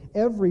fruit.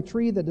 Every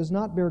tree that does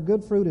not bear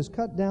good fruit is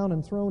cut down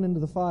and thrown into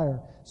the fire.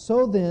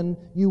 So then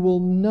you will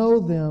know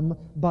them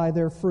by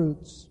their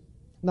fruits.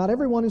 Not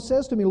everyone who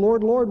says to me,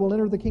 Lord, Lord, will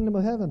enter the kingdom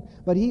of heaven,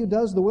 but he who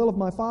does the will of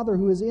my Father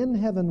who is in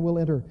heaven will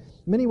enter.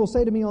 Many will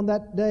say to me on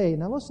that day,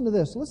 now listen to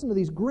this, listen to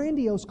these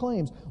grandiose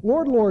claims.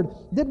 Lord, Lord,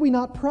 did we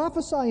not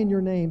prophesy in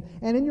your name,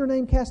 and in your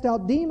name cast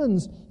out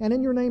demons, and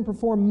in your name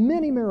perform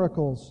many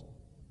miracles?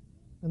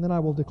 And then I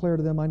will declare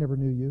to them, I never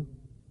knew you.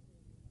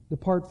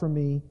 Depart from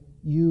me,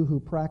 you who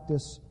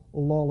practice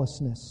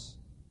lawlessness.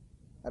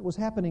 That was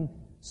happening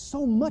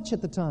so much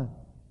at the time.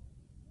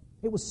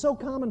 It was so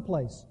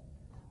commonplace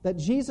that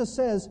Jesus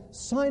says,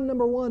 sign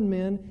number one,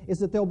 men, is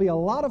that there'll be a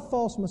lot of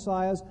false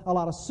messiahs, a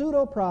lot of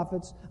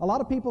pseudo-prophets, a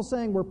lot of people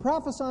saying we're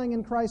prophesying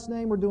in Christ's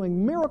name, we're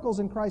doing miracles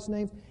in Christ's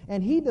name,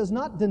 and He does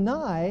not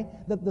deny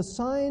that the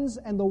signs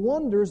and the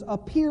wonders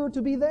appear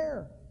to be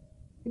there.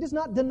 He does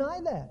not deny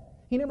that.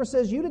 He never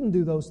says, you didn't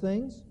do those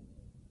things.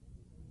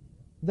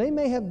 They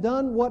may have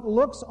done what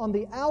looks on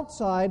the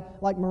outside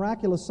like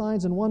miraculous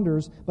signs and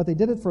wonders, but they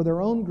did it for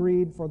their own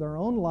greed, for their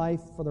own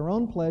life, for their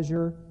own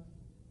pleasure,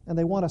 and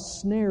they want to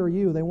snare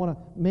you. They want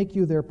to make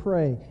you their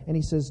prey. And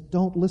He says,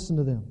 don't listen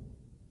to them.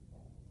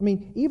 I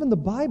mean, even the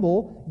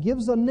Bible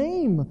gives a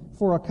name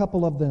for a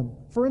couple of them.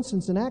 For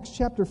instance, in Acts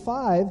chapter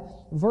 5,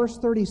 verse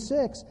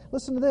 36,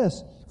 listen to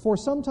this. For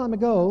some time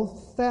ago,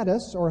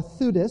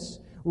 Theudas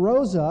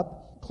rose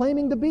up,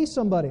 claiming to be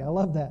somebody. I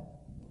love that.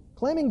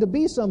 Claiming to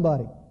be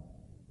somebody.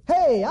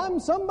 Hey, I'm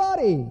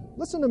somebody.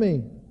 Listen to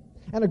me.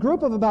 And a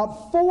group of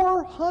about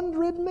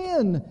 400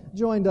 men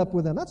joined up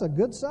with him. That's a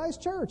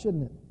good-sized church,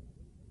 isn't it?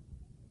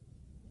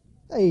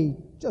 They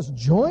just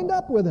joined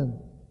up with him.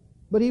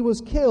 But he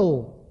was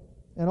killed,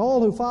 and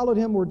all who followed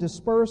him were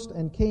dispersed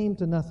and came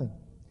to nothing.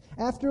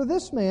 After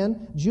this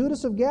man,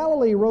 Judas of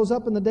Galilee rose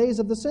up in the days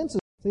of the census.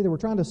 See, they were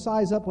trying to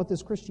size up what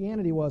this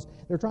Christianity was.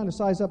 They were trying to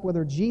size up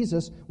whether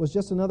Jesus was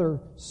just another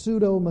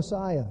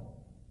pseudo-Messiah.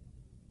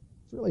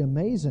 It's really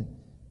amazing.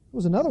 There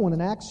was another one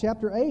in Acts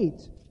chapter 8. You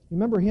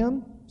remember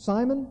him?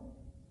 Simon?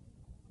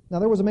 Now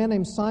there was a man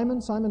named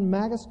Simon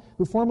Magus,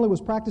 who formerly was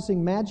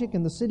practicing magic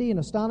in the city and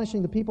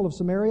astonishing the people of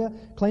Samaria,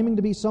 claiming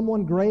to be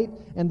someone great,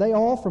 and they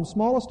all, from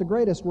smallest to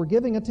greatest, were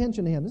giving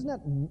attention to him. Isn't that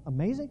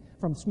amazing?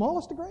 From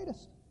smallest to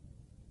greatest.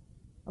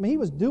 I mean, he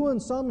was doing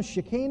some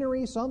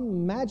chicanery,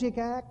 some magic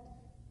act,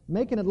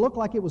 making it look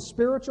like it was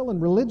spiritual and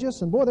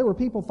religious, and boy, there were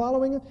people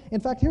following him. In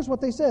fact, here's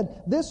what they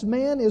said. This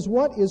man is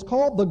what is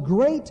called the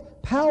great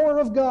power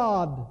of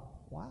God.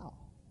 Wow.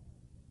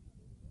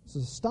 This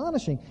is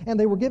astonishing. And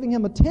they were giving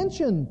him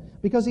attention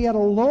because he had a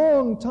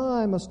long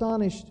time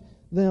astonished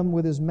them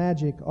with his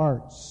magic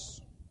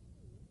arts.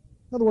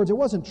 In other words, it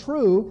wasn't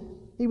true.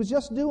 He was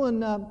just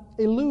doing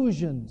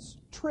illusions,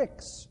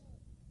 tricks,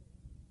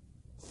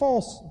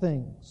 false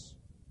things.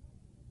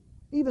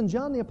 Even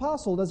John the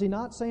Apostle, does he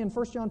not say in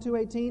 1 John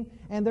 2:18,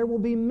 and there will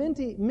be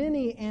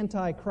many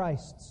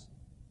antichrists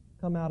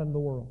come out into the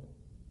world?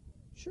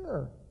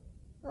 Sure.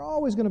 There are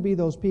always going to be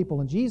those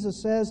people. And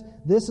Jesus says,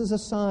 this is a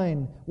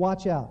sign.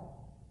 Watch out.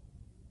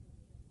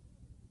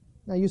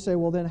 Now you say,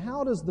 well then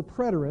how does the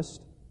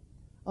preterist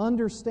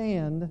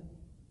understand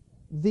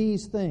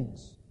these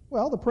things?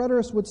 Well, the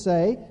preterist would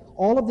say,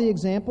 all of the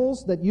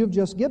examples that you've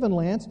just given,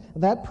 Lance,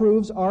 that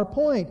proves our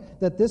point,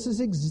 that this is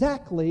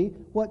exactly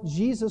what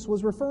Jesus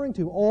was referring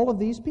to. All of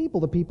these people,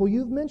 the people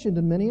you've mentioned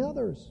and many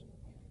others.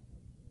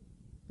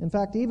 In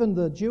fact, even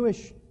the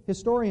Jewish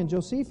historian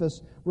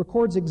Josephus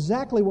records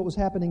exactly what was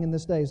happening in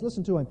this days.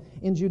 Listen to him.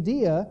 In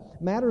Judea,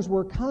 matters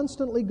were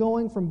constantly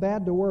going from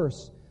bad to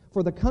worse,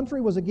 for the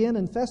country was again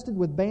infested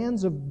with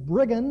bands of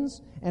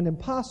brigands and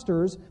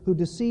impostors who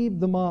deceived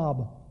the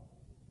mob.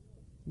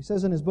 He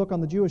says in his book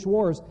on the Jewish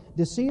wars,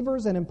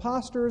 deceivers and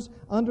impostors,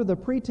 under the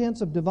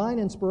pretense of divine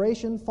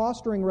inspiration,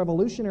 fostering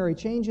revolutionary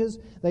changes,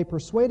 they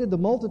persuaded the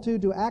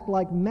multitude to act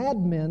like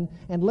madmen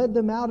and led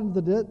them out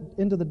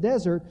into the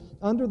desert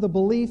under the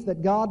belief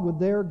that God would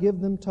there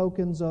give them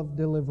tokens of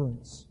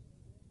deliverance.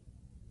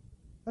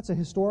 That's a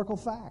historical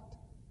fact.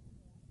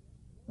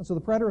 And so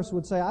the preterists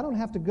would say, I don't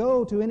have to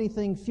go to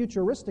anything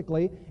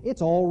futuristically.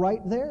 It's all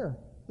right there.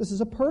 This is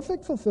a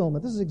perfect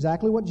fulfillment. This is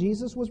exactly what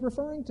Jesus was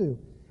referring to.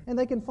 And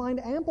they can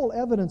find ample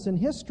evidence in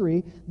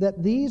history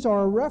that these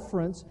are a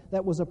reference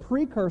that was a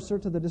precursor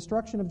to the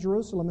destruction of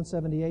Jerusalem in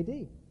 70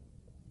 A.D.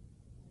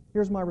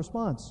 Here's my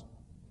response.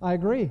 I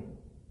agree.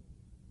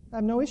 I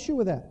have no issue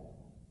with that.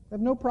 I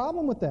have no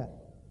problem with that.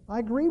 I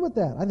agree with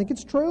that. I think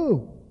it's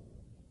true.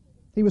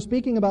 He was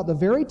speaking about the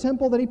very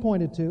temple that he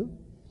pointed to.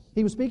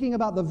 He was speaking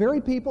about the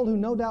very people who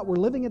no doubt were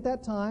living at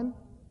that time,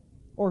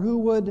 or who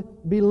would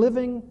be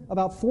living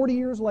about 40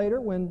 years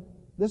later when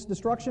this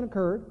destruction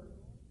occurred.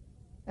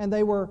 And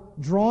they were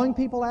drawing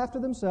people after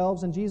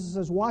themselves, and Jesus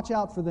says, watch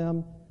out for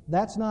them.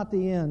 That's not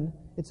the end.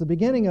 It's the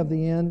beginning of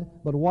the end,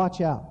 but watch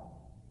out.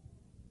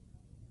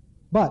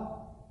 But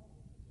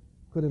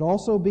could it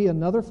also be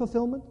another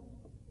fulfillment?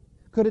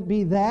 Could it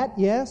be that,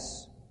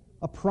 yes,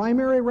 a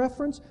primary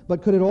reference,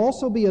 but could it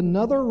also be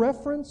another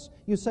reference?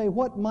 You say,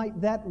 what might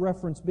that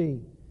reference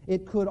be?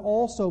 It could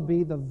also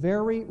be the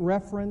very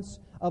reference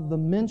of the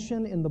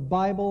mention in the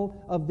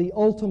Bible of the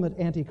ultimate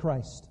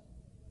Antichrist.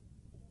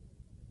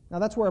 Now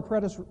that's where a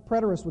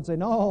preterist would say,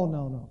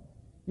 no.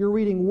 You're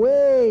reading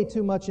way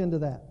too much into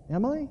that.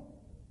 Am I?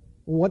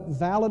 What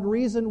valid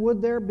reason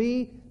would there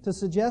be to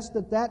suggest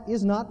that that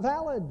is not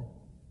valid?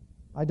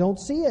 I don't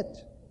see it.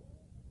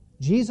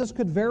 Jesus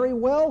could very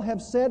well have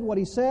said what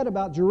he said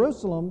about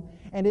Jerusalem,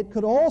 and it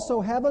could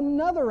also have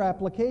another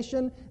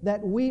application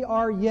that we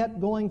are yet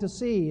going to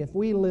see if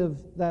we live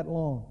that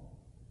long.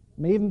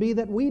 It may even be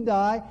that we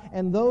die,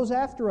 and those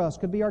after us,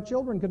 could be our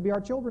children, could be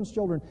our children's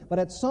children. But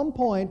at some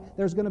point,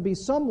 there's going to be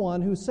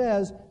someone who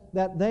says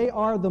that they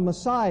are the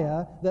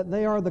Messiah, that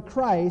they are the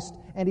Christ,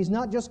 and He's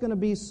not just going to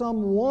be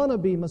some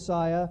wannabe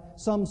Messiah,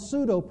 some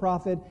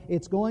pseudo-prophet.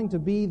 It's going to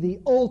be the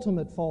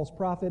ultimate false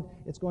prophet.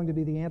 It's going to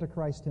be the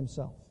Antichrist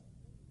himself.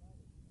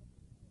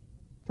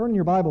 Turn in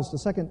your Bibles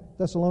to 2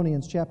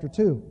 Thessalonians chapter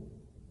 2.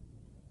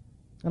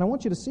 And I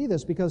want you to see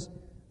this, because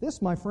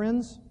this, my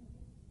friends,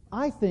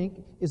 I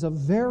think is a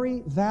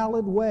very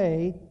valid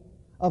way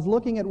of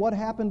looking at what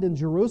happened in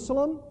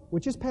Jerusalem,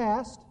 which is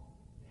past,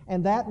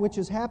 and that which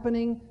is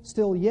happening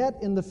still yet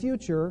in the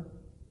future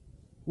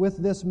with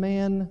this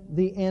man,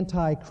 the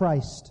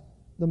Antichrist,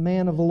 the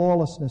man of the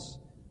lawlessness.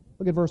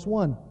 Look at verse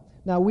 1.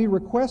 Now we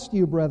request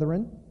you,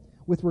 brethren,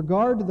 with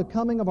regard to the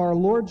coming of our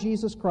Lord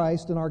Jesus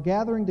Christ and our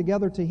gathering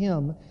together to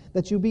Him,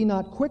 that you be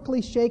not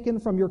quickly shaken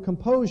from your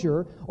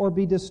composure or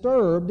be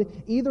disturbed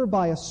either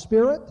by a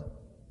spirit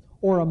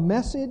or a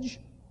message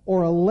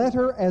or a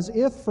letter as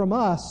if from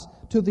us,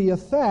 to the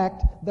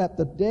effect that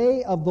the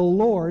day of the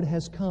Lord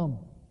has come.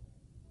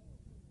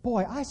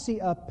 Boy, I see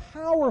a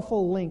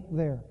powerful link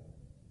there.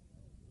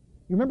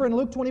 You remember in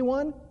Luke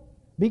 21?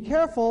 Be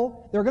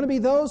careful. There are going to be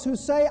those who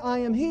say, I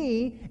am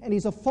He, and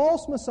He's a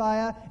false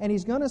Messiah, and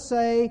He's going to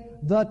say,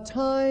 the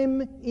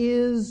time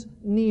is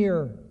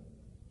near.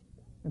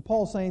 And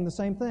Paul's saying the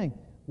same thing.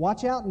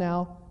 Watch out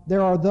now.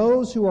 There are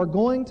those who are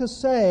going to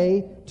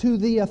say to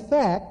the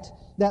effect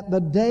that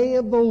the day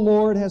of the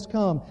Lord has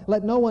come.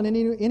 Let no one in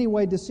any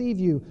way deceive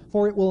you,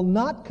 for it will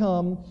not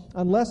come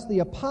unless the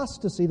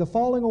apostasy, the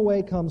falling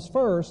away, comes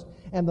first,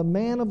 and the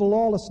man of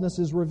lawlessness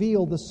is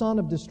revealed, the son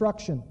of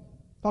destruction.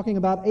 Talking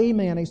about a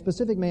man, a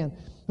specific man,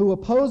 who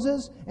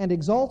opposes and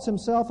exalts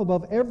himself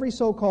above every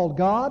so-called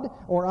God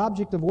or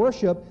object of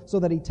worship, so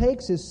that he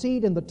takes his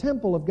seat in the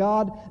temple of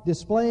God,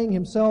 displaying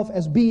himself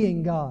as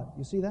being God.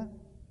 You see that?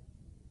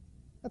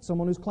 That's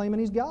someone who's claiming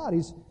he's God.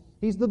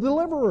 He's the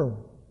deliverer.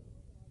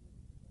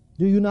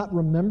 Do you not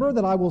remember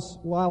that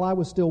while I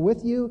was still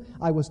with you,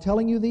 I was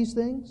telling you these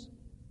things?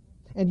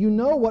 And you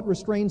know what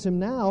restrains him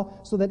now,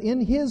 so that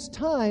in his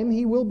time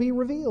he will be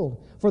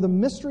revealed. For the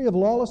mystery of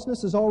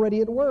lawlessness is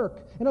already at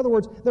work. In other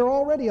words, there are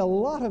already a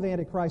lot of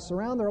antichrists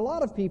around. There are a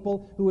lot of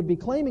people who would be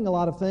claiming a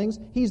lot of things.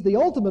 He's the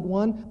ultimate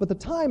one, but the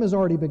time has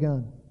already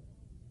begun.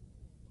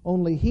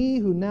 Only he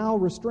who now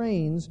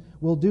restrains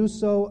will do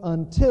so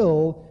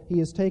until he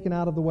is taken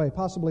out of the way.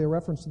 Possibly a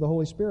reference to the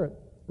Holy Spirit.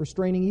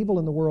 Restraining evil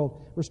in the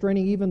world,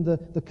 restraining even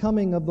the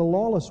coming of the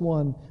lawless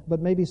one, but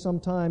maybe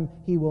sometime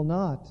he will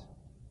not.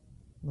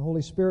 And the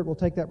Holy Spirit will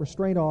take that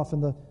restraint off,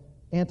 and the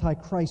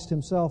Antichrist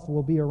himself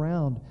will be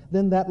around.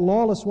 Then that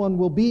lawless one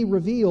will be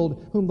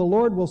revealed, whom the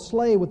Lord will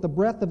slay with the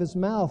breath of His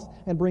mouth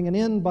and bring an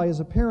end by His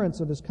appearance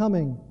of His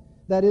coming.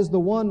 That is the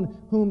one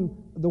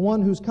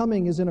whose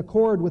coming is in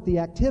accord with the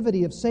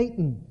activity of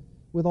Satan,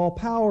 with all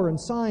power and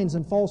signs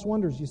and false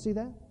wonders. You see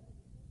that?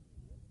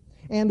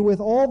 And with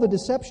all the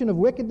deception of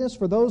wickedness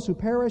for those who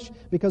perish,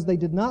 because they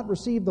did not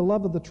receive the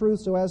love of the truth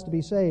so as to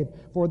be saved.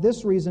 For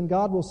this reason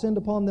God will send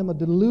upon them a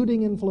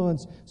deluding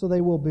influence, so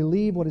they will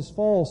believe what is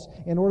false,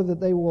 in order that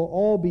they will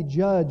all be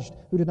judged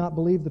who did not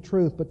believe the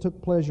truth, but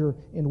took pleasure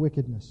in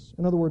wickedness.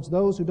 In other words,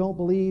 those who don't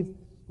believe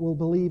will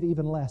believe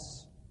even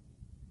less.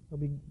 They'll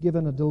be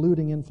given a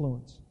deluding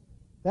influence.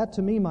 That,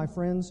 to me, my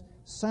friends,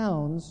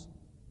 sounds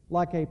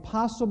like a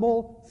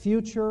possible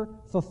future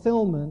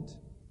fulfillment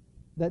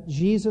that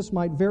Jesus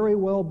might very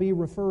well be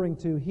referring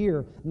to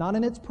here. Not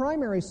in its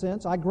primary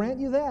sense, I grant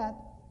you that,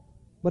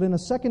 but in a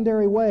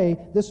secondary way,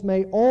 this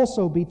may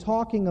also be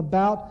talking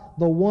about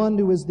the one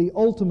who is the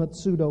ultimate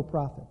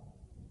pseudo-prophet.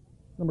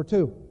 Number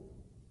 2,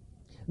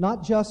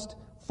 not just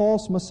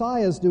false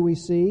messiahs do we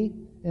see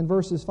in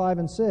verses 5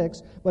 and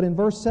 6, but in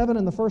verse 7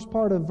 and the first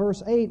part of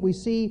verse 8, we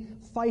see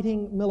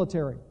fighting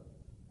military.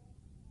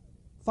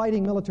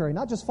 Fighting military.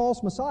 Not just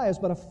false messiahs,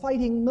 but a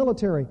fighting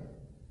military.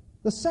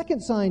 The second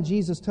sign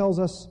Jesus tells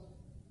us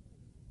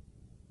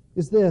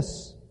is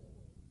this: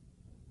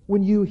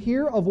 when you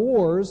hear of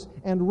wars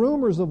and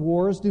rumors of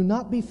wars, do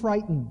not be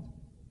frightened.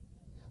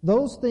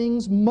 Those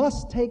things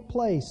must take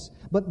place,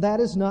 but that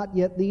is not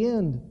yet the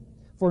end.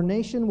 For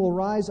nation will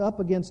rise up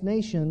against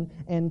nation,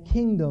 and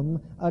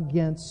kingdom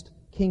against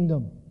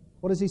kingdom.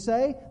 What does he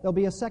say? There'll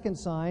be a second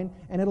sign,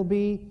 and it'll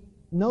be,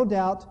 no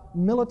doubt,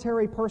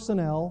 military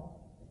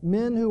personnel,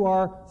 men who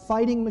are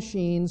fighting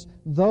machines,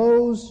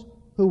 those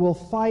who will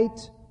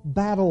fight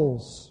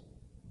battles.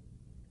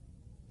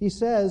 He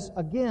says,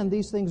 again,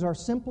 these things are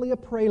simply a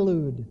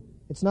prelude.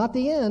 It's not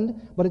the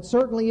end, but it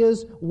certainly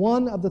is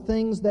one of the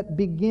things that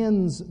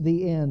begins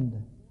the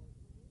end.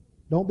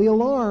 Don't be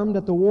alarmed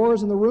at the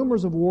wars and the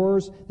rumors of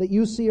wars that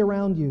you see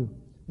around you.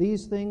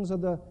 These things are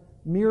the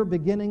mere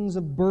beginnings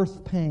of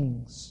birth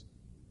pangs.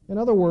 In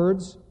other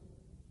words,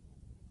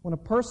 when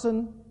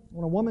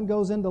a woman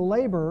goes into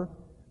labor,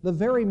 the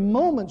very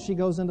moment she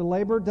goes into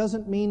labor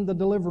doesn't mean the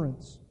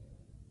deliverance.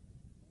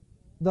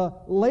 The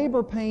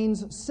labor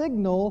pains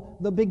signal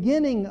the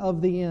beginning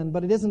of the end,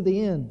 but it isn't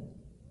the end.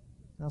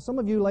 Now, some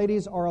of you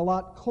ladies are a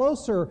lot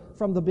closer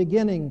from the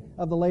beginning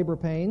of the labor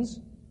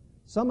pains.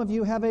 Some of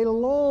you have a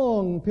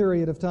long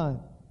period of time.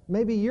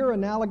 Maybe you're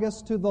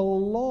analogous to the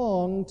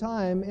long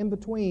time in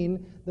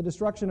between the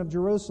destruction of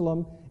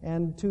Jerusalem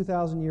and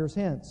 2,000 years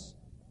hence.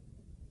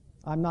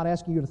 I'm not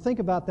asking you to think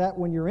about that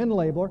when you're in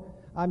labor.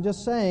 I'm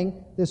just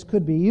saying this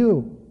could be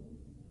you.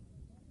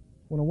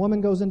 When a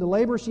woman goes into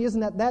labor, she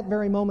isn't at that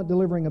very moment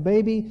delivering a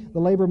baby. The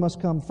labor must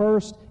come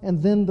first,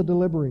 and then the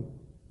delivery.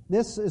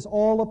 This is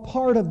all a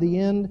part of the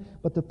end,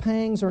 but the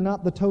pangs are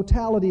not the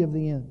totality of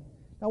the end.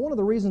 Now, one of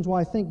the reasons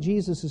why I think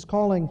Jesus is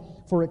calling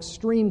for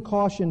extreme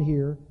caution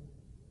here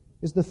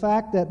is the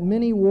fact that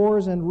many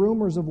wars and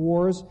rumors of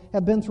wars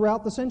have been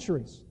throughout the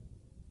centuries.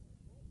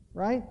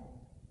 Right?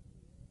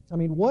 I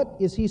mean, what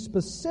is he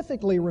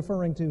specifically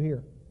referring to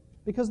here?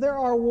 Because there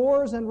are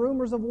wars and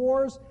rumors of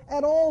wars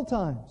at all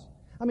times.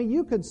 I mean,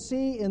 you could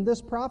see in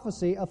this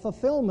prophecy a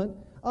fulfillment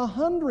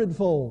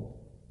 100-fold,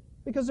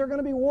 because there are going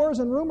to be wars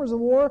and rumors of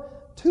war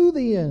to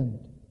the end.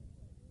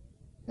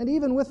 And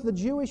even with the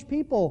Jewish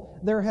people,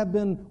 there have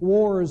been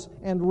wars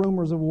and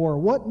rumors of war.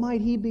 What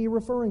might he be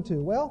referring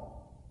to?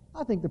 Well,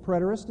 I think the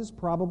preterist is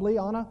probably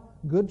on a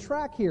good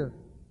track here.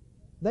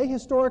 They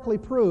historically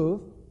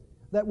prove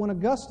that when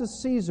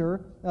Augustus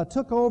Caesar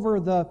took over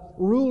the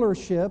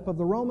rulership of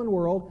the Roman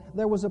world,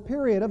 there was a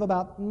period of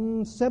about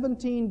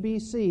 17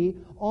 BC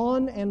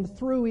on and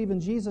through even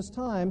Jesus'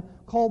 time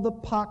called the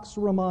Pax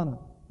Romana,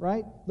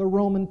 right? The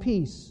Roman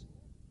peace.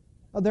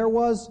 There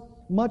was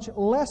much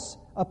less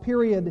a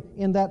period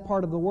in that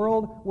part of the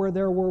world where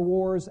there were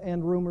wars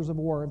and rumors of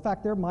war. In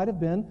fact, there might have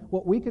been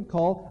what we could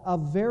call a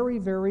very,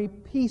 very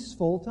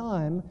peaceful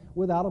time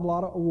without a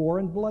lot of war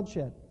and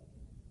bloodshed.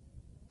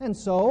 And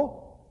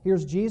so,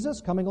 here's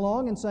Jesus coming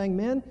along and saying,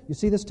 men, you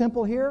see this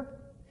temple here?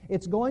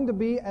 It's going to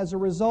be as a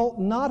result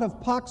not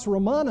of Pax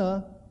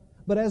Romana,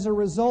 but as a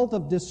result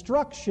of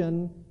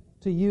destruction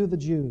to you, the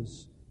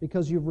Jews,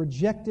 because you've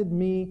rejected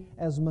me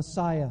as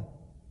Messiah.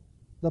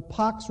 The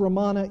Pax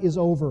Romana is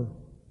over.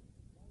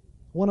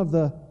 One of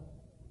the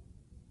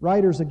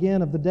writers,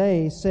 again, of the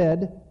day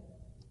said,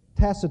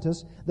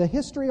 Tacitus, the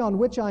history on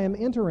which I am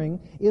entering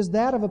is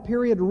that of a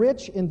period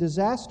rich in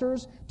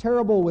disasters,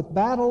 terrible with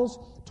battles,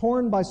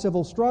 torn by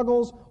civil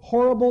struggles,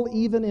 horrible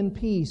even in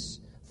peace.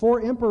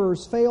 4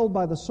 emperors failed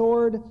by the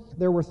sword.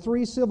 There were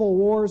 3 civil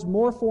wars,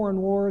 more foreign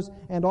wars,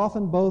 and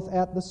often both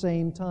at the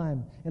same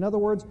time. In other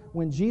words,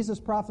 when Jesus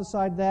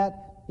prophesied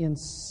that in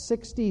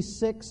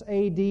 66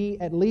 AD,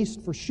 at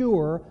least for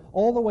sure,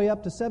 all the way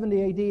up to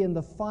 70 AD in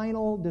the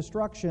final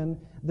destruction,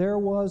 there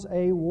was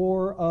a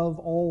war of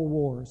all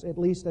wars, at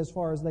least as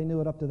far as they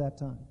knew it up to that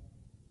time.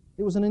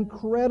 It was an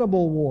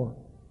incredible war.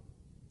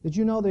 Did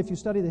you know that if you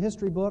study the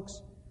history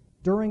books,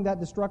 during that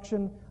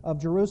destruction of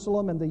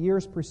Jerusalem and the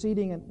years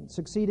preceding and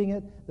succeeding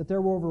it, that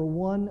there were over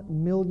 1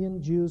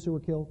 million Jews who were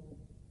killed?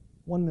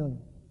 1 million.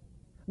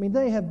 I mean,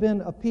 they have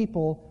been a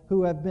people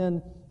who have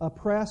been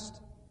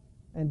oppressed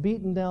and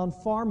beaten down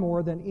far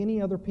more than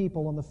any other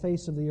people on the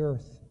face of the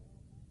earth.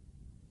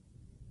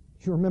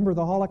 You remember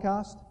the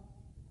Holocaust?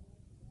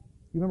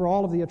 You remember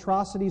all of the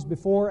atrocities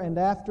before and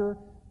after?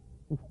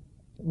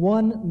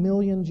 1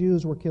 million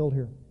Jews were killed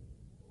here.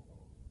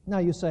 Now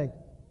you say,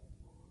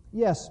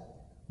 yes,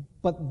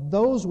 but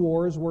those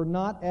wars were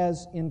not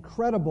as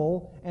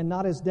incredible and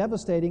not as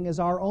devastating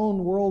as our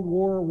own World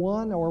War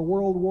I or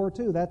World War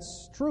II.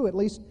 That's true, at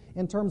least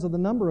in terms of the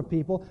number of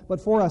people. But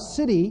for a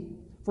city,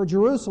 for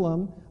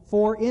Jerusalem,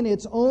 for in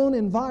its own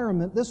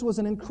environment, this was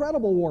an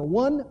incredible war.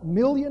 1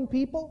 million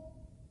people?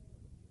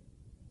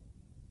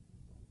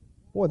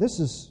 Boy, this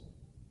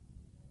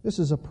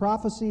is a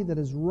prophecy that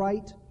is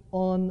right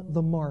on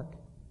the mark.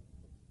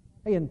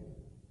 Hey, and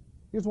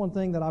here's one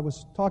thing that I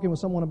was talking with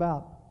someone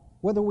about.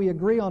 Whether we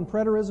agree on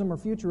preterism or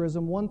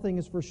futurism, one thing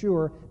is for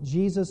sure,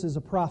 Jesus is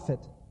a prophet.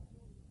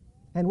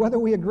 And whether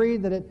we agree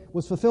that it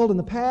was fulfilled in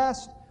the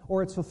past,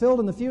 or it's fulfilled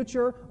in the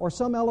future, or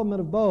some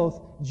element of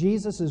both,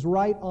 Jesus is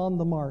right on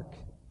the mark.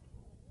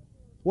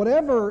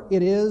 Whatever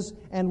it is,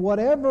 and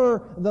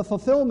whatever the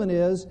fulfillment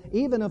is,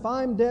 even if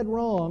I'm dead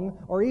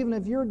wrong, or even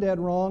if you're dead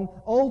wrong,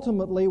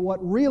 ultimately what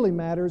really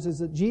matters is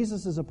that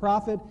Jesus is a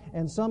prophet,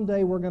 and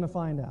someday we're going to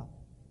find out.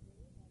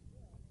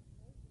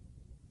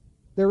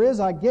 There is,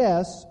 I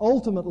guess,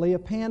 ultimately a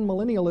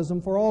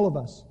pan-millennialism for all of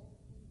us.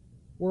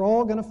 We're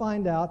all going to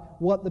find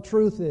out what the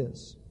truth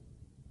is.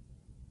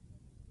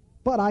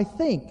 But I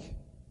think,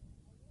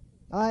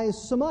 I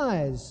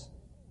surmise,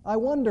 I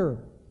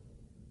wonder,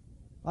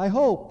 I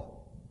hope,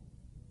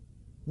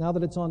 now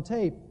that it's on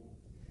tape,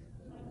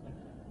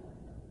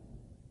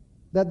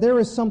 that there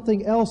is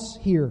something else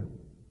here.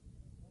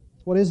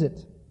 What is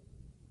it?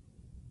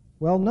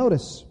 Well,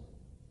 notice.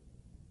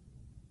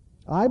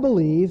 I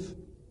believe,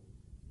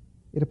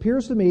 it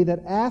appears to me that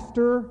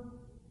after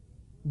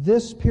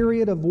this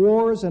period of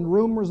wars and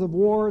rumors of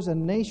wars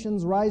and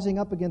nations rising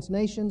up against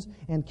nations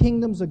and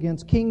kingdoms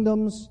against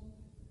kingdoms,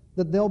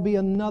 that there'll be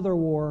another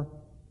war.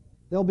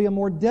 There'll be a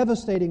more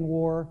devastating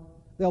war.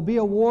 There'll be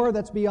a war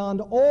that's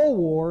beyond all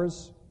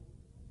wars.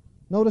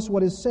 Notice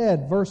what is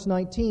said, verse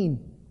 19.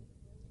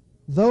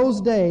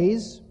 Those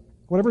days,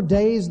 whatever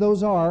days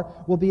those are,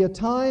 will be a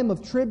time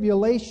of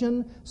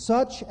tribulation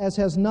such as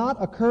has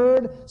not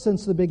occurred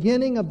since the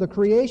beginning of the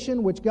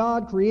creation which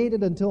God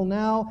created until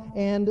now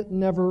and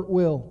never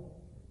will.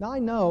 Now I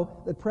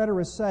know that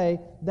preterists say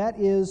that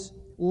is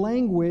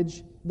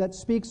language that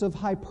speaks of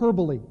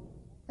hyperbole.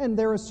 And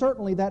there is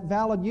certainly that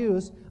valid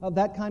use of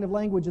that kind of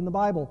language in the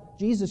Bible.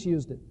 Jesus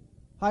used it.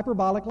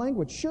 Hyperbolic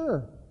language,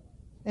 sure.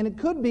 And it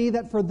could be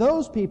that for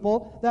those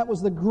people, that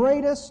was the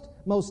greatest,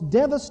 most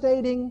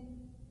devastating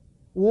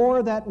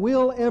war that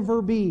will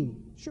ever be.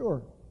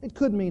 Sure, it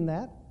could mean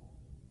that.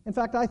 In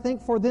fact, I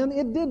think for them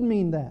it did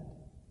mean that.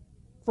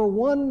 For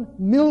 1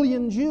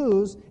 million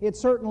Jews, it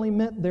certainly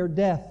meant their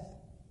death,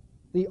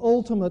 the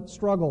ultimate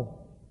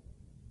struggle.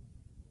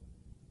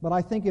 But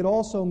I think it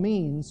also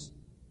means,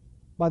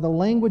 by the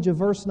language of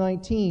verse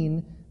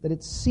 19, that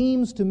it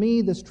seems to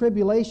me this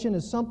tribulation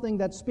is something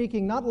that's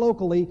speaking not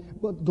locally,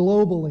 but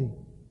globally.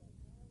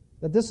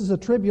 That this is a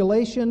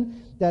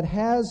tribulation that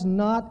has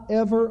not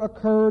ever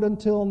occurred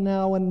until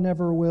now and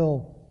never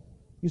will.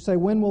 You say,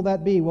 when will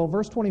that be? Well,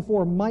 verse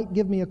 24 might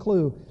give me a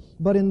clue.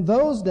 But in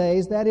those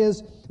days, that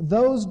is,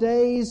 those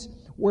days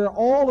where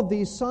all of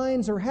these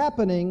signs are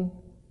happening,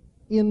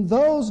 in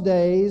those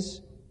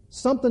days,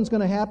 something's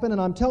going to happen, and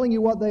I'm telling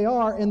you what they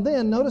are. And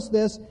then, notice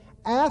this,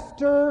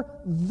 after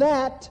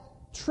that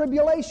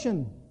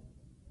tribulation.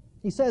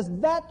 He says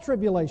that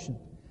tribulation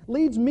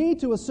leads me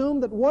to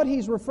assume that what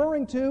he's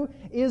referring to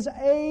is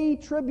a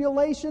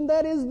tribulation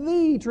that is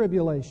the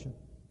tribulation.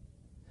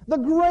 The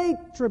great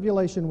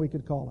tribulation, we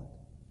could call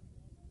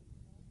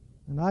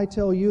it. And I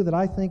tell you that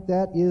I think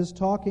that is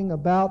talking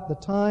about the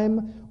time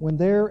when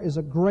there is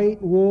a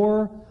great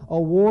war, a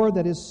war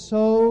that is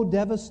so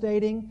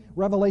devastating.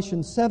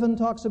 Revelation 7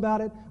 talks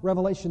about it.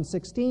 Revelation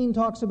 16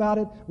 talks about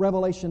it.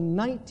 Revelation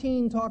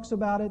 19 talks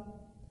about it.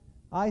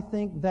 I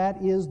think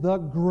that is the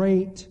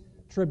great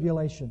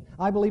tribulation.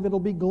 I believe it'll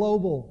be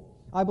global.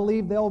 I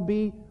believe there'll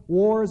be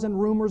wars and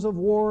rumors of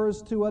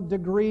wars to a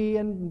degree,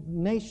 and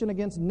nation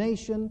against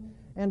nation,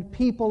 and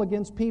people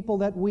against people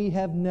that we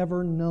have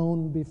never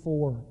known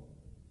before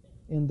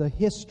in the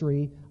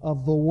history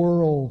of the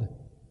world.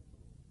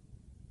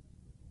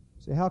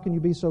 Say, how can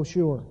you be so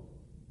sure?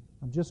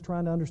 I'm just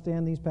trying to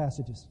understand these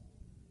passages.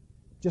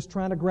 Just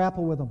trying to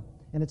grapple with them.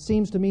 And it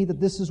seems to me that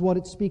this is what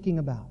it's speaking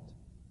about.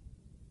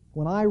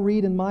 When I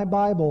read in my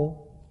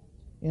Bible,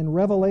 in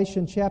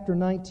Revelation chapter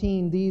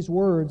 19, these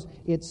words,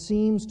 it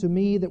seems to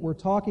me that we're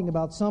talking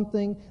about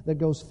something that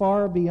goes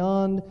far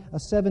beyond a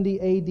 70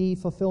 A.D.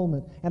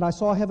 fulfillment. And I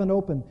saw heaven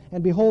open,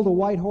 and behold, a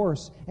white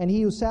horse, and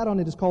he who sat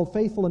on it is called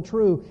Faithful and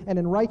True, and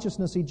in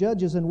righteousness he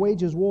judges and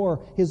wages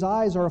war. His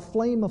eyes are a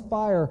flame of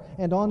fire,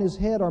 and on his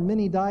head are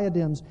many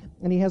diadems,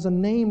 and he has a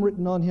name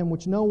written on him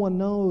which no one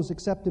knows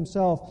except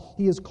himself.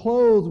 He is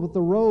clothed with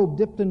the robe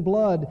dipped in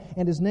blood,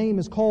 and his name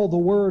is called the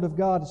Word of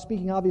God,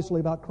 speaking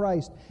obviously about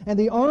Christ. And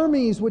the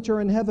armies which are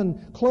in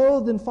heaven,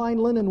 clothed in fine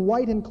linen,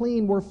 white and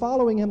clean, were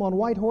following him on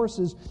white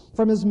horses.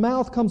 From his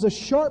mouth comes a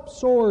sharp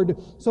sword,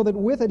 so that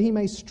with it he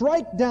may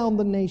strike down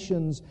the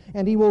nations,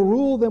 and he will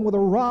rule them with a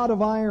rod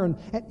of iron,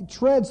 and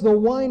treads the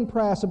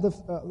winepress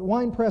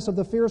of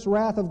the fierce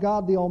wrath of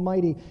God the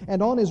Almighty.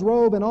 And on his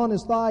robe and on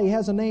his thigh he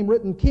has a name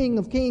written, King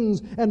of Kings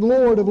and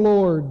Lord of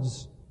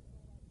Lords.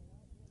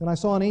 Then I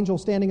saw an angel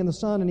standing in the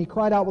sun, and he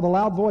cried out with a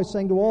loud voice,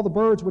 saying to all the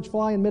birds which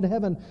fly in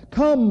mid-heaven,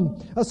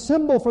 Come,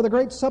 assemble for the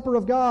great supper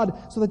of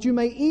God, so that you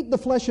may eat the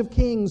flesh of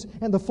kings,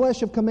 and the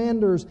flesh of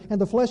commanders,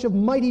 and the flesh of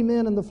mighty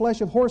men, and the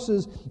flesh of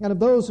horses, and of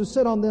those who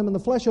sit on them, and the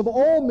flesh of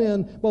all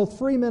men, both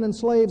free men and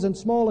slaves, and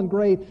small and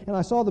great. And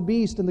I saw the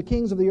beast and the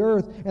kings of the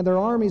earth, and their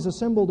armies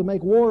assembled to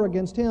make war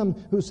against him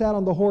who sat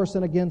on the horse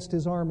and against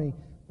his army.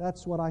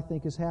 That's what I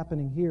think is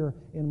happening here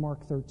in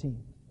Mark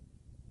 13.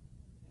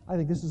 I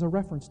think this is a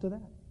reference to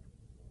that.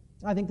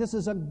 I think this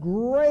is a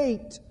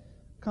great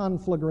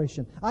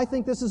conflagration. I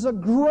think this is a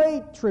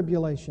great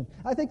tribulation.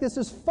 I think this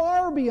is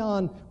far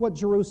beyond what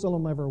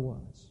Jerusalem ever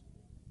was.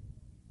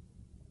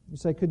 You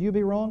say, could you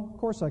be wrong? Of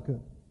course I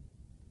could.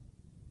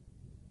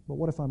 But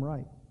what if I'm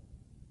right?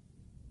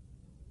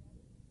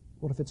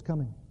 What if it's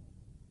coming?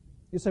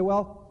 You say,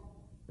 well,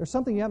 there's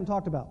something you haven't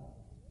talked about.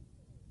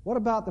 What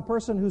about the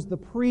person who's the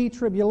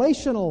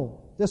pre-tribulational,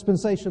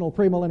 dispensational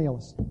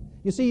premillennialist?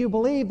 You see, you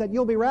believe that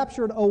you'll be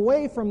raptured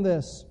away from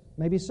this.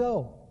 Maybe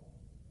so,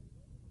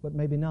 but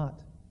maybe not.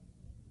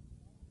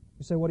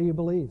 You say, what do you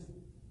believe?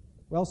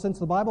 Well, since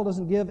the Bible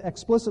doesn't give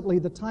explicitly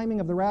the timing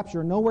of the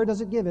rapture, nowhere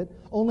does it give it,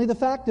 only the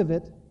fact of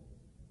it,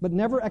 but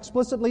never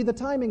explicitly the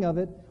timing of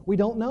it, we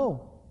don't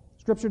know.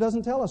 Scripture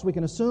doesn't tell us. We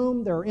can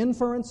assume, there are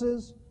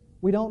inferences.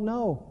 We don't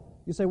know.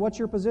 You say, what's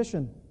your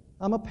position?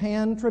 I'm a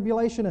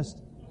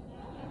pan-tribulationist.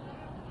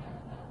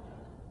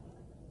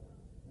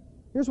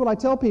 Here's what I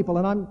tell people,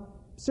 and I'm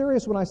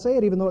serious when I say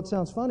it, even though it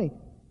sounds funny.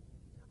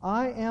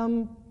 I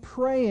am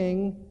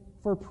praying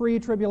for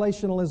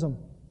pre-tribulationalism,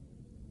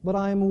 but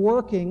I am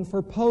working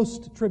for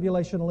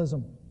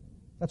post-tribulationalism.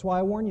 That's why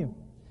I warn you.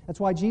 That's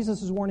why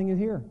Jesus is warning you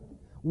here.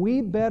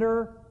 We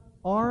better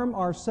arm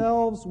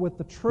ourselves with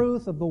the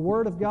truth of the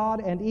Word of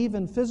God, and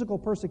even physical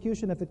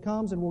persecution if it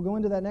comes, and we'll go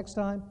into that next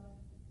time.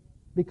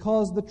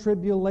 because the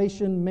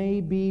tribulation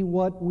may be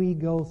what we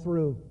go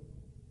through.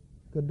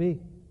 Could be.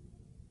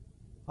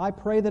 I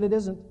pray that it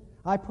isn't.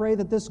 I pray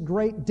that this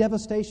great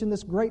devastation,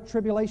 this great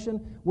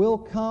tribulation will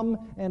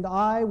come, and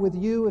I, with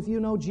you, if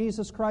you know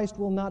Jesus Christ,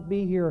 will not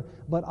be here.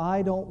 But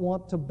I don't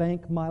want to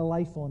bank my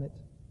life on it.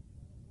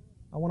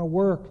 I want to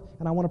work,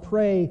 and I want to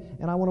pray,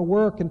 and I want to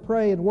work and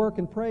pray and work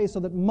and pray so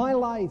that my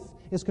life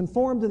is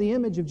conformed to the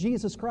image of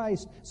Jesus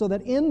Christ, so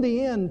that in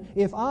the end,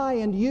 if I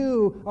and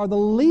you are the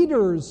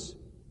leaders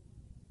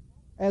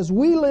as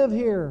we live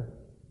here,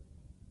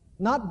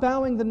 not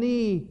bowing the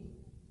knee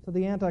to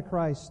the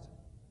Antichrist,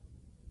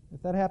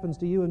 if that happens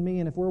to you and me,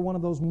 and if we're one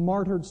of those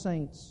martyred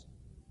saints,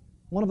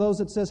 one of those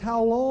that says,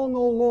 "How long,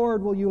 O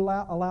Lord, will you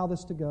allow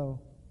this to go?"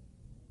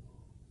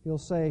 He'll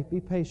say, "Be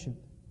patient.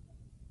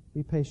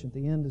 Be patient.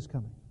 The end is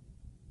coming."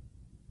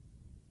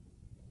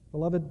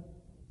 Beloved,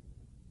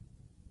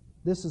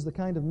 this is the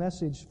kind of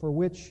message for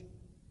which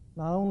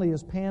not only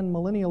is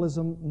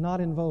panmillennialism not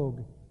in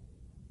vogue,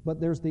 but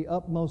there's the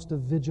utmost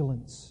of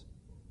vigilance,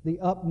 the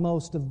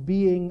utmost of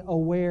being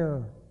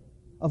aware,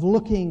 of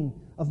looking,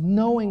 of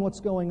knowing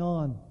what's going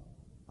on.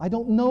 I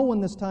don't know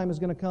when this time is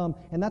going to come,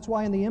 and that's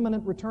why in the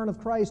imminent return of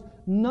Christ,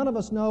 none of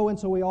us know, and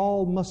so we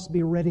all must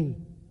be ready.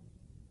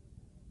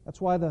 That's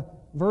why the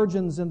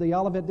virgins in the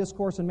Olivet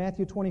Discourse in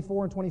Matthew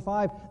 24 and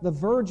 25, the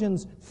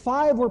virgins,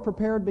 5 were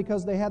prepared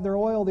because they had their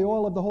oil, the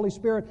oil of the Holy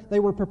Spirit. They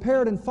were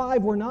prepared and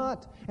 5 were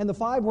not. And the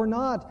 5 were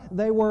not.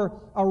 They were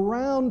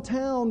around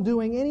town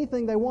doing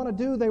anything they want to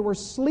do. They were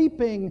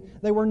sleeping.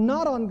 They were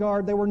not on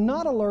guard. They were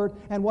not alert.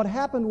 And what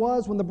happened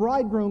was when the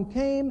bridegroom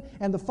came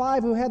and the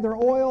 5 who had their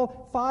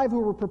oil, 5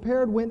 who were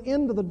prepared went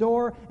into the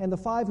door, and the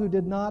 5 who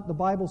did not, the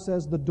Bible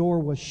says the door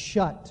was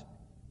shut.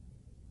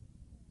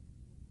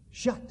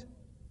 Shut.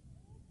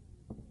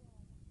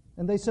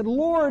 And they said,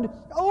 "Lord,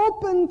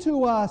 open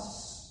to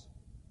us."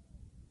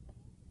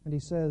 And He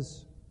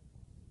says,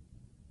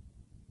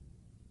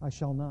 "I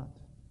shall not.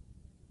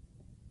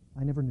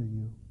 I never knew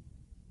you.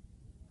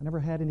 I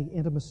never had any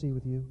intimacy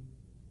with you.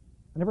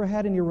 I never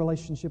had any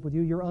relationship with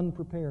you. You're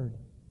unprepared."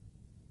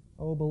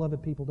 Oh,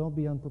 beloved people, don't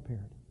be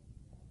unprepared.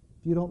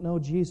 If you don't know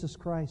Jesus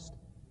Christ,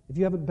 if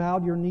you haven't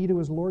bowed your knee to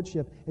His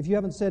Lordship, if you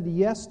haven't said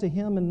yes to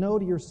Him and no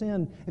to your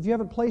sin, if you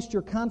haven't placed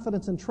your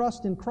confidence and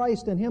trust in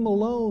Christ and Him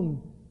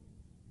alone,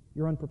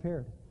 you're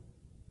unprepared.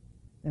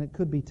 And it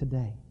could be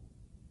today.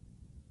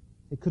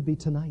 It could be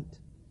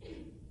tonight.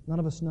 None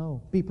of us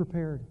know. Be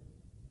prepared.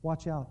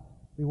 Watch out.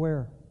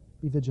 Beware.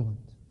 Be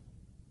vigilant.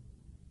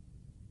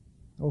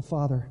 Oh,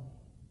 Father,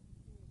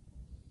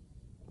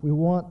 we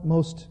want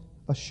most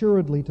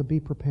assuredly to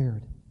be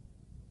prepared.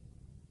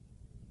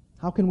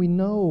 How can we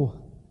know?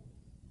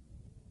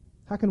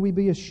 How can we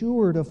be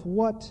assured of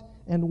what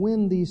and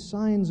when these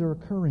signs are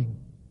occurring?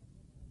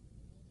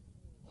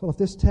 Well, if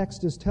this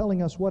text is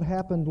telling us what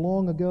happened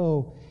long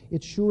ago,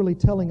 it's surely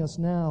telling us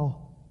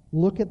now,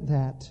 look at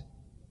that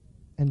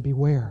and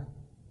beware.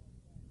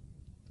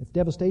 If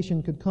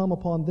devastation could come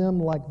upon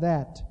them like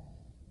that,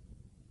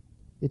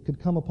 it could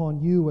come upon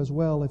you as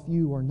well if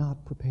you are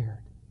not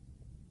prepared.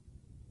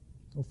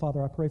 Oh,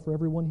 Father, I pray for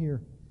everyone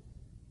here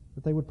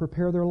that they would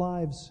prepare their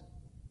lives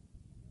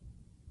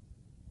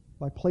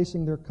by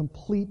placing their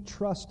complete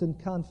trust and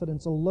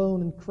confidence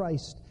alone in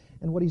Christ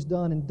and what He's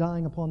done in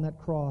dying upon that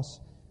cross.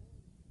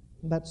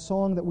 That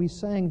song that we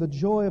sang, "The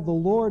joy of the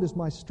Lord is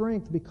my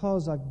strength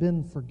because I've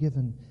been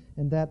forgiven,"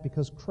 and that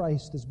because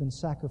Christ has been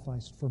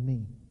sacrificed for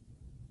me.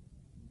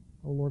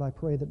 Oh Lord, I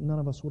pray that none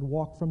of us would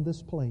walk from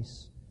this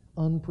place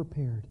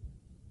unprepared,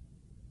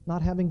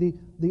 not having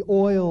the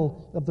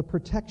oil of the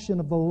protection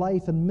of the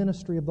life and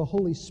ministry of the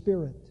Holy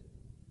Spirit,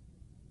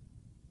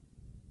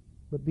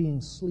 but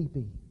being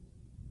sleepy,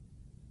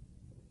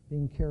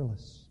 being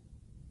careless,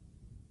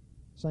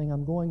 saying,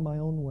 "I'm going my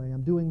own way,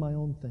 I'm doing my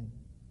own thing."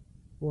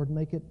 Lord,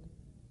 make it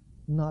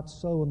not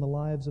so in the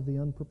lives of the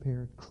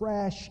unprepared.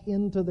 Crash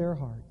into their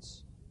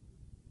hearts.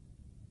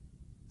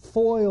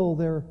 Foil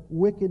their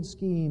wicked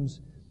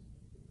schemes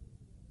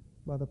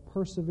by the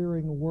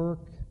persevering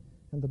work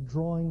and the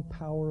drawing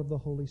power of the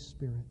Holy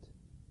Spirit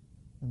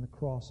and the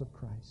cross of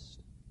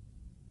Christ,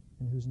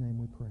 in whose name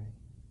we pray.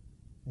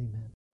 Amen.